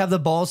actually have the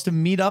balls to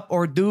meet up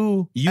or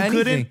do You anything.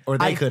 couldn't, or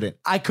they couldn't?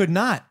 I could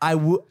not. I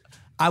would.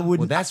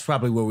 Well, that's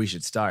probably where we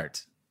should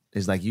start.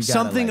 Is like you gotta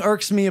Something like,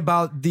 irks me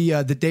about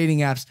the dating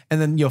apps. And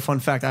then, fun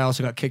fact, I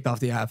also got kicked off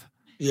the app.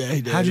 Yeah,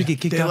 he did. How'd you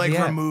get kicked They off the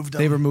app? removed him.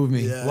 They removed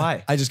me. Yeah.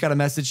 Why? I just got a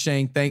message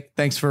saying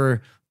thanks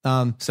for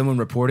Someone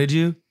reported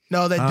you?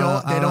 No, they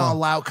don't. They don't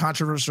allow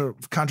controversial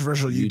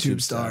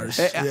YouTube stars.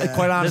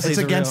 Quite honestly, it's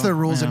against their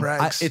rules and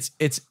regs.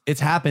 It's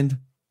happened.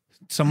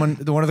 One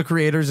of the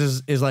creators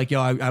is like,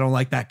 yo, I don't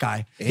like that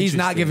guy. He's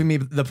not giving me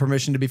the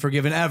permission to be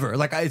forgiven ever.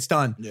 Like it's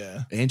done.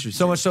 Yeah, interesting.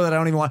 So much so that I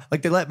don't even want.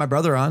 Like they let my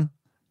brother on.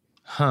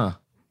 Huh.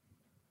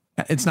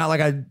 It's not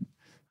like I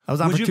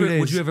was on for 2 days.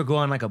 Would you ever go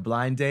on like a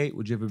blind date?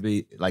 Would you ever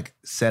be like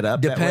set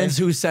up? Depends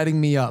that way? who's setting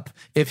me up.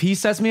 If he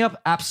sets me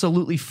up,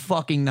 absolutely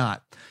fucking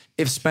not.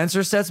 If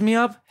Spencer sets me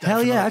up,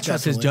 hell yeah, I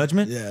trust his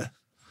judgment. Yeah,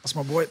 that's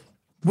my boy.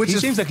 He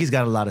seems like he's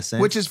got a lot of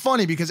sense. Which is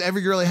funny because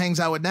every girl he hangs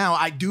out with now,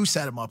 I do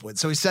set him up with.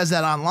 So he says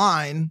that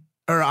online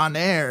or on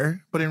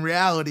air, but in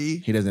reality,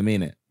 he doesn't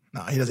mean it.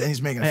 No, he doesn't.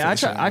 He's making. Hey, I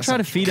try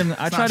to feed him.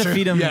 I try to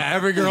feed him. Yeah,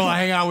 every girl I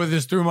hang out with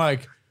is through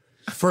Mike.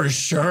 For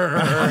sure.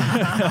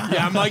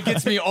 Yeah, Mike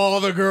gets me all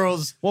the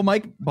girls. Well,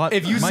 Mike bought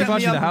you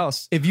the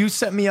house. If you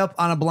set me up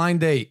on a blind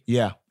date,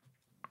 yeah,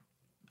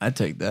 I'd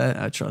take that.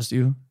 I trust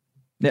you.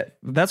 Yeah,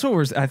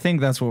 I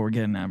think that's what we're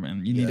getting at,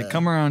 man. You need to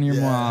come around here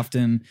more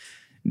often.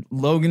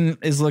 Logan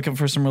is looking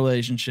for some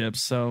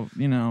relationships, so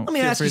Let me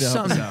ask you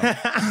something.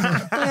 Let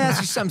me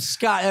ask you something,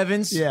 Scott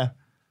Evans. Yeah.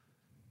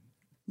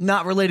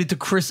 Not related to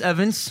Chris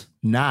Evans.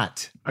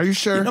 Not. Are you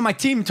sure? My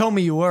team told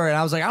me you were, and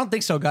I was like, I don't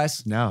think so,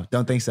 guys. No,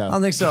 don't think so. I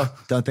don't think so.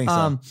 Don't think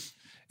so.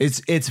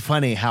 It's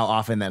funny how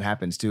often that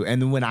happens too.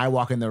 And then when I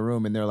walk in the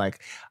room and they're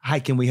like, "Hi,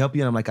 can we help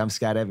you?" And I'm like, "I'm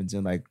Scott Evans."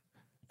 And like,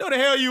 "No, the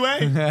hell you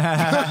ain't."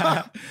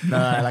 No,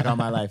 like all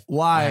my life.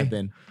 Why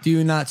do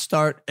you not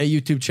start a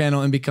YouTube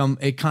channel and become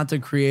a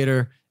content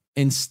creator?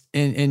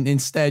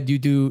 Instead, you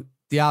do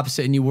the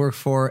opposite and you work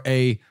for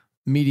a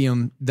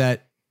medium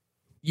that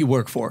you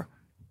work for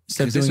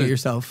instead of doing it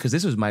yourself. Because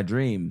this was my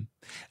dream.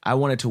 I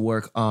wanted to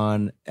work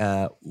on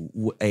a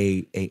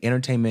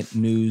entertainment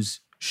news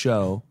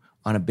show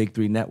on a Big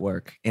 3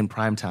 network in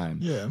prime time.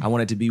 Yeah. I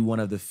wanted to be one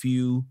of the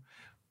few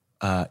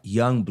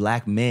young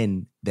black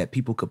men that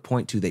people could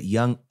point to,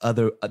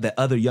 that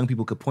other young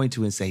people could point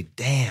to and say,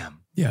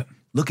 "Damn, yeah,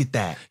 look at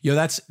that." Yo,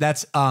 that's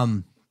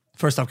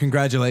first off,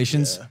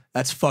 congratulations. Yeah.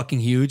 That's fucking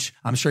huge.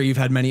 I'm sure you've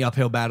had many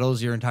uphill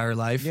battles your entire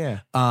life. Yeah.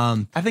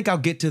 I think I'll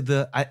get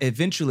to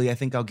eventually I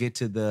think I'll get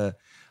to the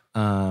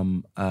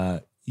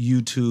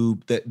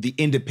YouTube, the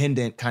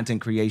independent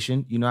content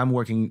creation. I'm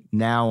working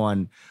now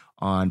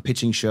on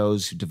pitching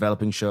shows,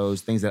 developing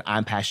shows, things that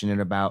I'm passionate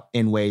about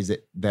in ways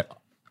that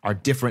are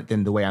different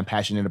than the way I'm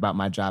passionate about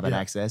my job at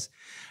Access.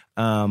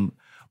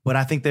 But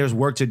I think there's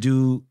work to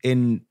do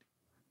in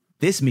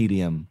this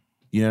medium.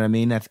 You know what I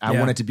mean? I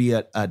want it to be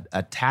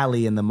a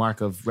tally in the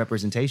mark of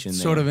representation.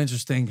 Sort of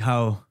interesting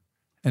how,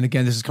 and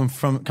again, this is coming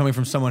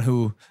from someone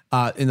who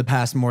in the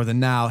past more than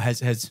now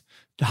has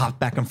hopped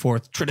back and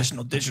forth,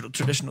 traditional,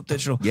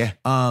 digital. Yeah.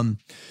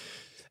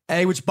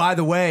 Which by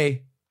the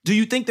way, do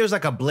you think there's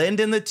like a blend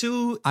in the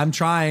two? I'm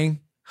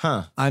trying.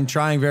 Huh. I'm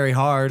trying very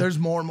hard. There's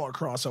more and more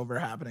crossover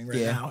happening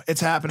right now.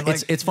 It's happening.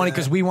 It's funny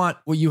because we want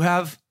what you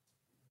have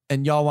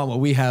and y'all want what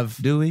we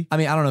have. Do we? I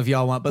mean, I don't know if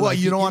y'all want, but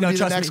you don't want to be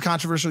the next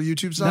controversial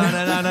YouTube star?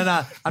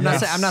 No. I'm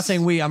not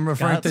saying we. I'm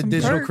referring to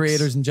digital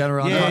creators in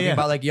general. I'm talking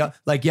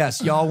about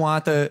yes, y'all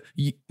want the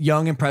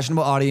young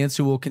impressionable audience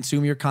who will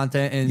consume your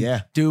content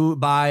and do,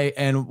 buy,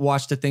 and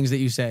watch the things that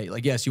you say.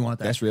 Like, yes, you want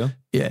that. That's real.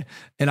 Yeah,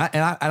 and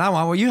I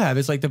want what you have.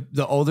 It's like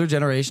the older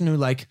generation who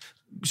like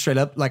straight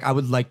up like I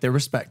would like their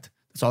respect.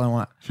 That's all I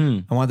want.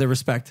 I want their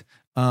respect.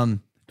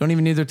 Don't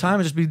even need their time.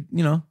 I just be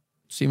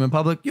see them in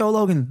public. Yo,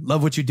 Logan,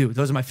 love what you do.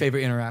 Those are my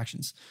favorite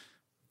interactions.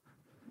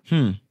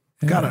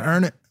 Gotta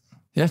earn it.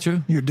 Yeah,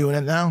 true. You're doing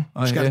it now.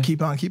 Just gotta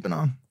keep on keeping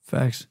on.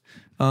 Facts.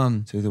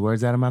 Took the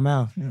words out of my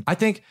mouth. I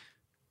think,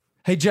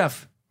 hey,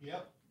 Jeff.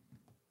 Yep.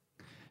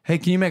 Hey,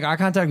 can you make eye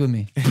contact with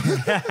me?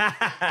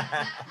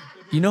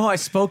 You know who I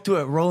spoke to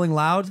at Rolling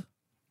Loud?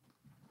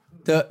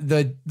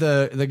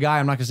 The guy,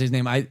 I'm not gonna say his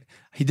name.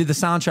 He did the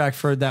soundtrack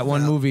for that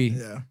one movie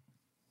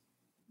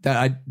that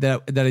I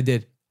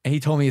did. And he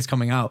told me it's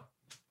coming out.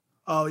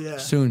 Oh yeah.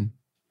 Soon.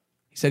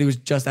 He said he was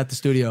just at the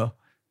studio,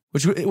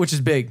 which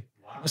is big.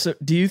 Wow. So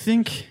do you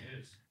think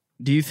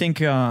did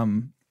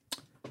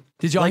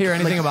y'all hear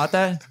anything about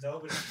that?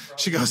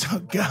 She goes, "Oh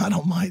God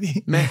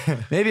Almighty."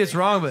 Maybe it's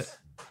wrong, but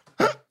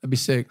that'd be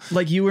sick.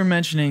 Like you were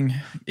mentioning,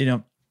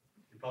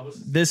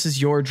 this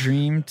is your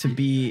dream to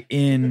be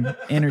in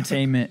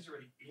entertainment.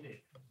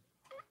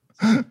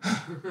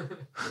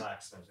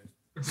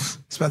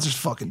 Spencer's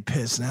fucking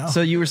pissed now.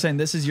 So you were saying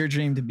this is your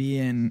dream to be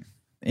in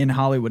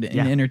Hollywood,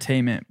 in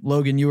entertainment.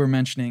 Logan, you were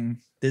mentioning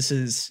this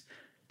has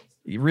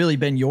really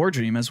been your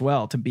dream as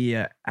well, to be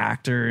an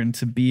actor and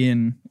to be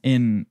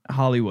in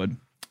Hollywood.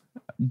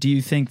 Do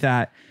you think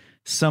that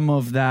some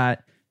of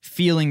that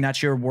feeling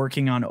that you're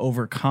working on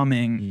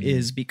overcoming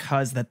is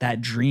because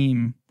that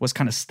dream was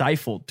kind of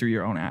stifled through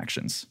your own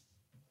actions?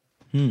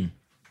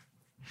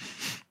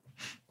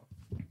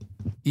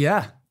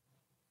 Yeah.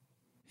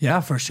 Yeah,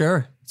 for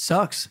sure. It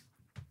sucks.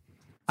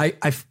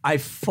 I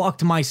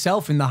fucked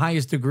myself in the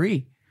highest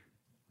degree.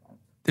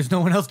 There's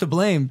no one else to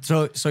blame.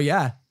 So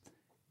yeah.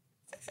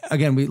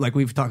 Again,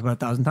 we've talked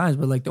about 1,000 times,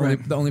 but like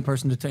the only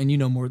person and you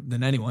know more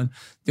than anyone,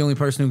 the only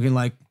person who can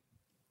like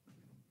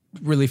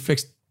really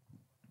fix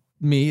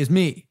me is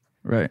me.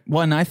 Right.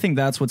 Well, and I think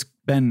that's what's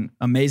been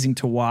amazing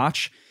to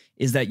watch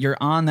is that you're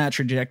on that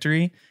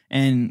trajectory,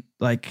 and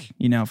like,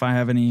 if I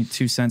have any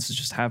 2 cents, is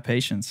just have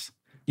patience.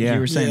 Yeah. You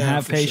were saying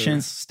have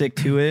patience, stick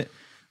to it.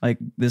 Like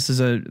this is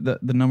the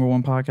number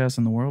one podcast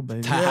in the world,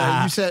 baby.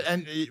 Yeah, you said,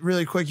 and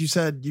really quick, you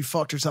said you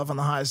fucked yourself on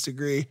the highest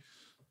degree.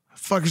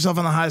 Fuck yourself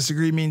on the highest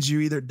degree means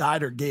you either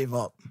died or gave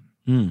up.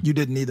 You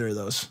did neither of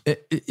those.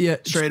 Yeah,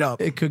 straight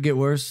up. It could get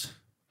worse.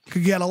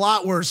 Could get a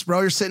lot worse,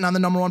 bro. You're sitting on the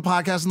 #1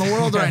 podcast in the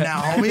world right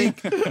now, homie.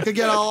 Could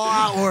get a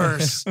lot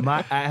worse.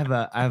 I have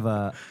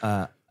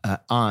a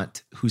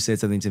aunt who said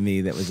something to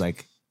me that was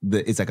like,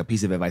 it's like a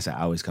piece of advice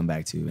I always come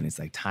back to, and it's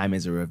like time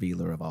is a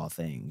revealer of all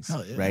things,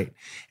 right?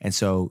 And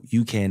so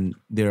you can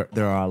there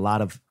are a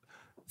lot of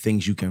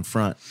things you can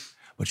front,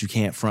 but you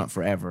can't front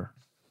forever,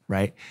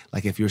 right?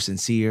 Like if you're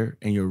sincere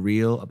and you're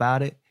real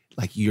about it,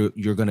 like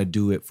you're gonna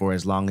do it for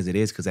as long as it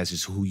is, because that's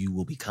just who you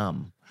will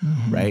become,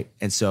 right?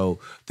 And so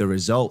the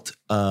result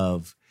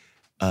of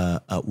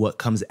what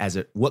comes as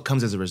a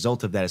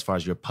result of that, as far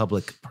as your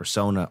public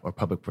persona or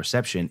public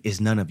perception,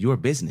 is none of your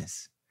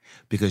business.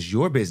 Because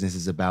your business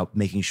is about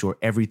making sure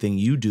everything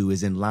you do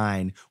is in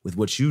line with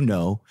what you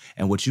know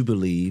and what you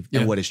believe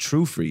and what is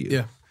true for you.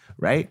 Yeah.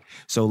 Right?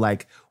 So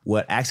like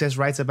what Access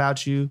writes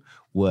about you,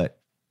 what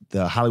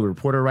the Hollywood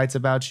Reporter writes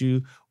about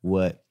you,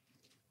 what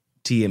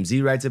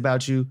TMZ writes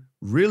about you,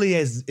 really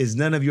is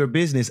none of your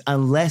business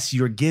unless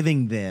you're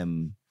giving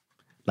them,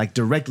 like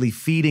directly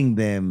feeding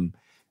them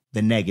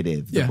the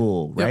negative, the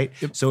bull, right?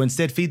 Yep. So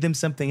instead feed them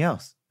something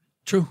else.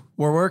 True.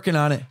 We're working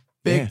on it.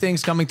 Big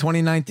things coming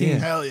 2019. Yeah.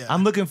 Hell yeah.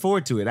 I'm looking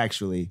forward to it,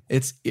 actually.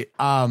 It's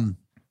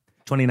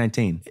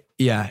 2019.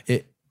 Yeah.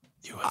 You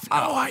have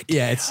no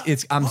idea. Yeah,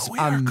 I'm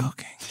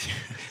cooking.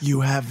 You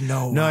have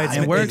no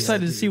idea. And we're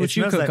excited to see what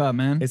you cook up,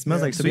 man. It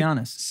smells like to be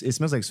honest. It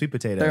smells like sweet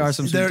potatoes. There are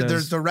some sweet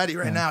potatoes. They're ready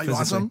right now. You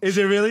want some? Is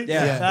it really?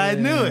 Yeah. I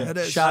knew it. It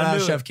is. Shout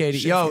out Chef Katie.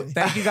 Yo,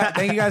 thank you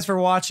guys for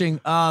watching.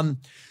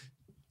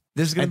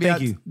 This is gonna be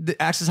out.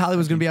 The Access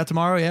Hollywood's gonna be out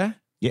tomorrow, yeah?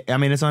 Yeah, I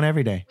mean it's on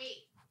every day. Wait,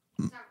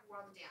 it's not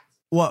World of Dance.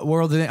 What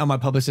World of Dance? Oh, my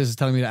publicist is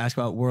telling me to ask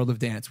about World of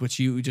Dance, which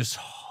you just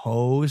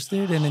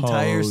hosted an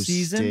entire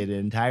season. Hosted an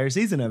entire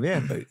season of,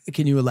 yeah.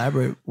 Can you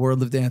elaborate?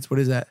 World of Dance, what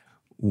is that?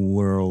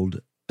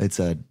 It's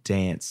a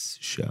dance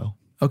show.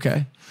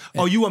 Okay.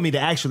 Oh, you want me to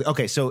actually?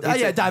 Okay, so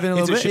dive in a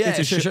little bit.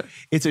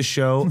 It's a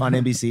show on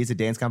NBC. It's a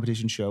dance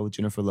competition show with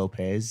Jennifer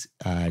Lopez,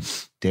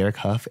 Derek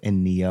Huff,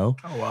 and Neo.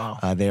 Oh wow.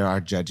 They're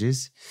our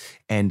judges,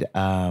 and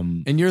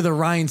you're the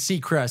Ryan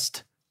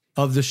Seacrest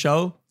of the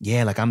show.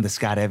 Yeah, like I'm the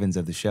Scott Evans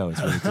of the show.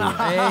 It's really cool.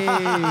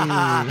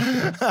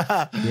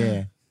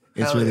 Yeah,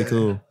 it's really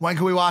cool. When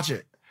can we watch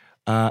it?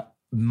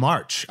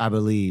 March, I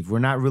believe. We're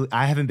not really,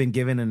 I haven't been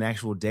given an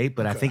actual date,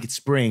 but I think it's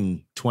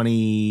spring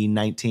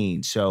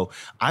 2019. So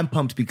I'm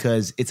pumped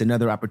because it's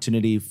another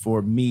opportunity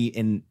for me.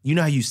 And you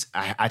know how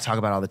I talk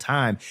about all the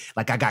time,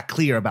 like I got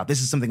clear about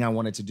this is something I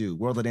wanted to do.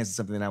 World of Dance is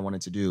something that I wanted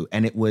to do.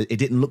 And it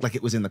didn't look like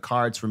it was in the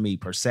cards for me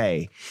per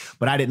se,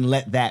 but I didn't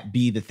let that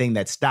be the thing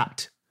that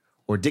stopped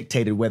or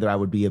dictated whether I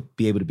would be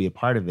able to be a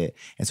part of it.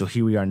 And so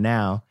here we are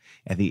now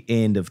at the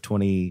end of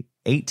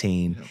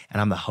 2018,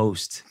 and I'm the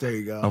host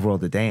of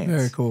World of Dance.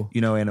 Very cool.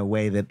 You know, in a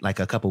way that like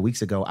a couple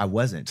weeks ago, I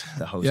wasn't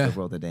the host of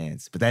World of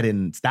Dance, but that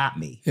didn't stop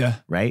me. Yeah.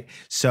 Right?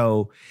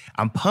 So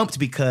I'm pumped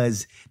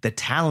because the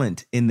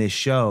talent in this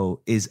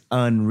show is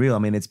unreal. I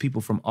mean, it's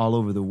people from all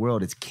over the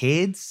world. It's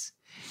kids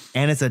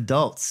and it's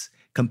adults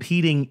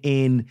competing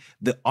in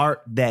the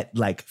art that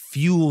like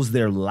fuels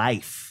their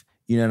life.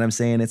 You know what I'm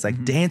saying? It's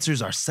like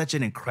dancers are such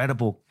an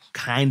incredible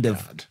kind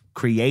of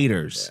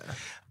creators,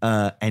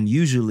 and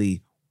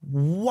usually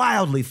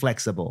wildly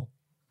flexible.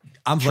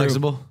 I'm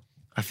flexible.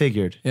 I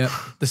figured. Yeah.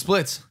 The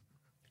splits.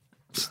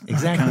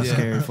 Exactly.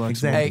 Scary flexible.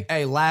 Exactly.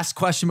 Hey, last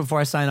question before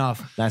I sign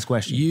off. Last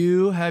question.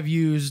 You have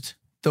used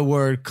the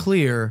word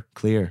clear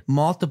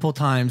multiple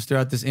times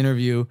throughout this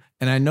interview,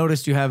 and I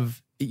noticed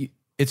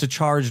it's a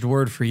charged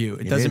word for you.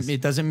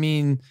 It doesn't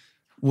mean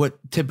what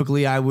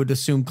typically I would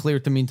assume clear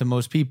to mean to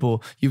most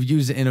people. You've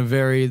used it in a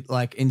very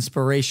like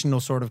inspirational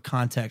sort of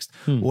context.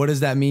 What does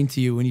that mean to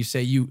you when you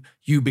say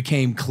you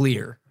became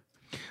clear?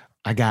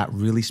 I got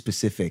really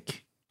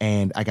specific,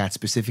 and I got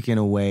specific in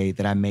a way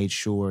that I made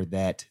sure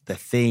that the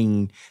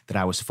thing that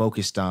I was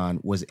focused on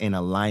was in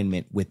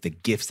alignment with the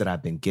gifts that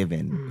I've been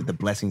given, with the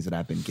blessings that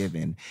I've been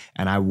given.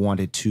 And I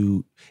wanted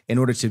to, in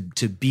order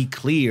to be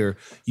clear,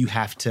 you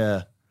have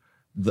to,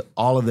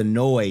 all of the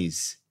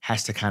noise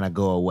has to kind of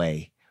go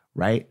away.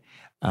 Right.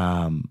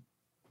 And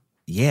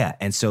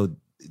so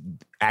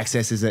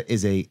Access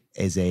is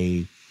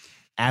a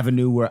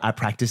avenue where I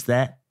practice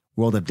that.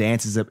 World of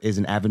Dance is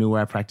an avenue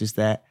where I practice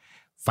that.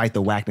 Fight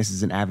the Whackness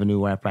is an avenue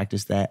where I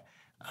practice that.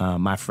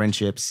 My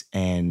friendships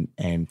and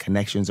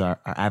connections are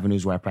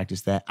avenues where I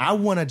practice that. I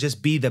want to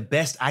just be the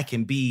best I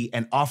can be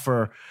and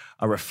offer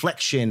a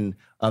reflection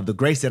of the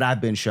grace that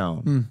I've been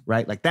shown,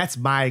 right? Like that's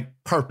my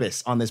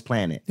purpose on this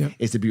planet,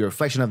 is to be a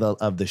reflection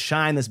of the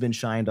shine that's been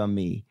shined on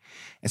me.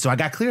 And so I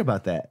got clear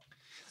about that.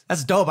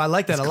 That's dope. I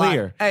like that a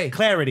lot. Hey,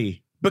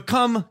 clarity.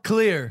 Become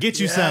clear. Get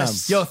you some.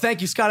 Yo,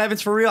 thank you, Scott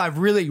Evans, for real. I've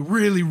really,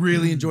 really,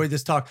 really enjoyed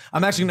this talk.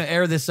 I'm actually going to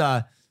air this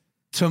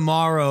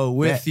tomorrow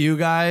with you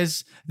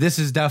guys. This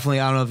is definitely,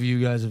 I don't know if you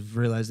guys have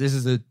realized, this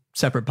is a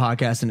separate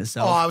podcast in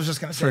itself. Oh, I was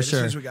just going to say, as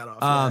soon as we got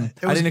off. I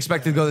didn't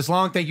expect it to go this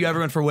long. Thank you,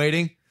 everyone, for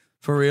waiting.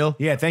 For real.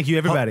 Yeah, thank you,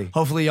 everybody.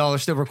 Hopefully y'all are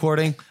still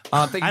recording.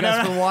 Thank you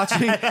guys for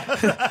watching.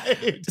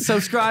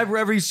 Subscribe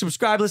wherever you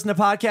subscribe, listen to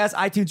podcasts,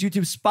 iTunes,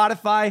 YouTube,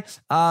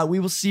 Spotify.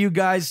 We will see you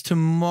guys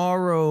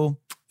tomorrow.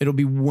 It'll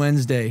be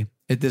Wednesday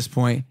at this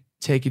point.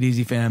 Take it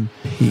easy, fam.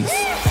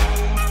 Peace.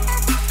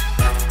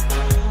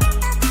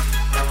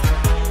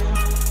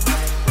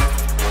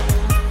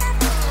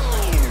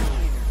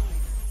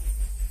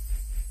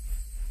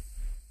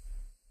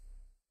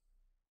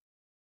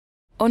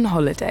 On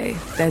holiday,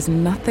 there's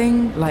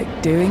nothing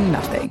like doing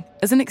nothing.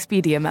 As an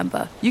Expedia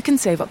member, you can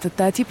save up to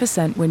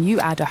 30% when you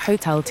add a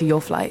hotel to your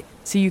flight,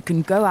 so you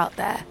can go out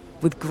there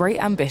with great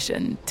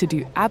ambition to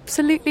do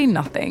absolutely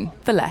nothing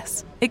for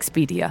less.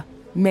 Expedia,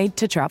 made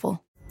to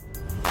travel.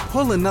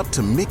 Pulling up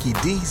to Mickey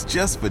D's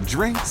just for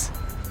drinks?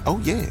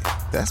 Oh yeah,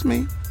 that's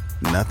me.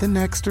 Nothing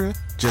extra,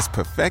 just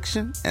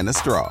perfection and a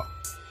straw.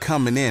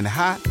 Coming in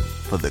hot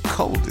for the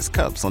coldest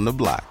cups on the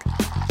block.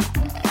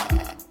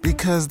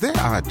 Because there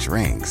are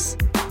drinks.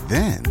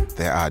 Then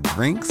there are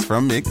drinks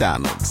from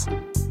McDonald's.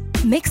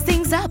 Mix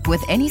things up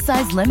with any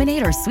size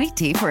lemonade or sweet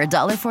tea for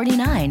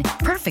 $1.49.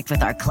 Perfect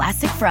with our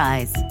classic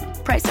fries.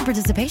 Price and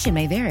participation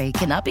may vary.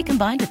 Cannot be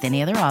combined with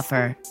any other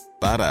offer.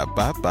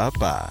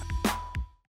 Ba-da-ba-ba-ba.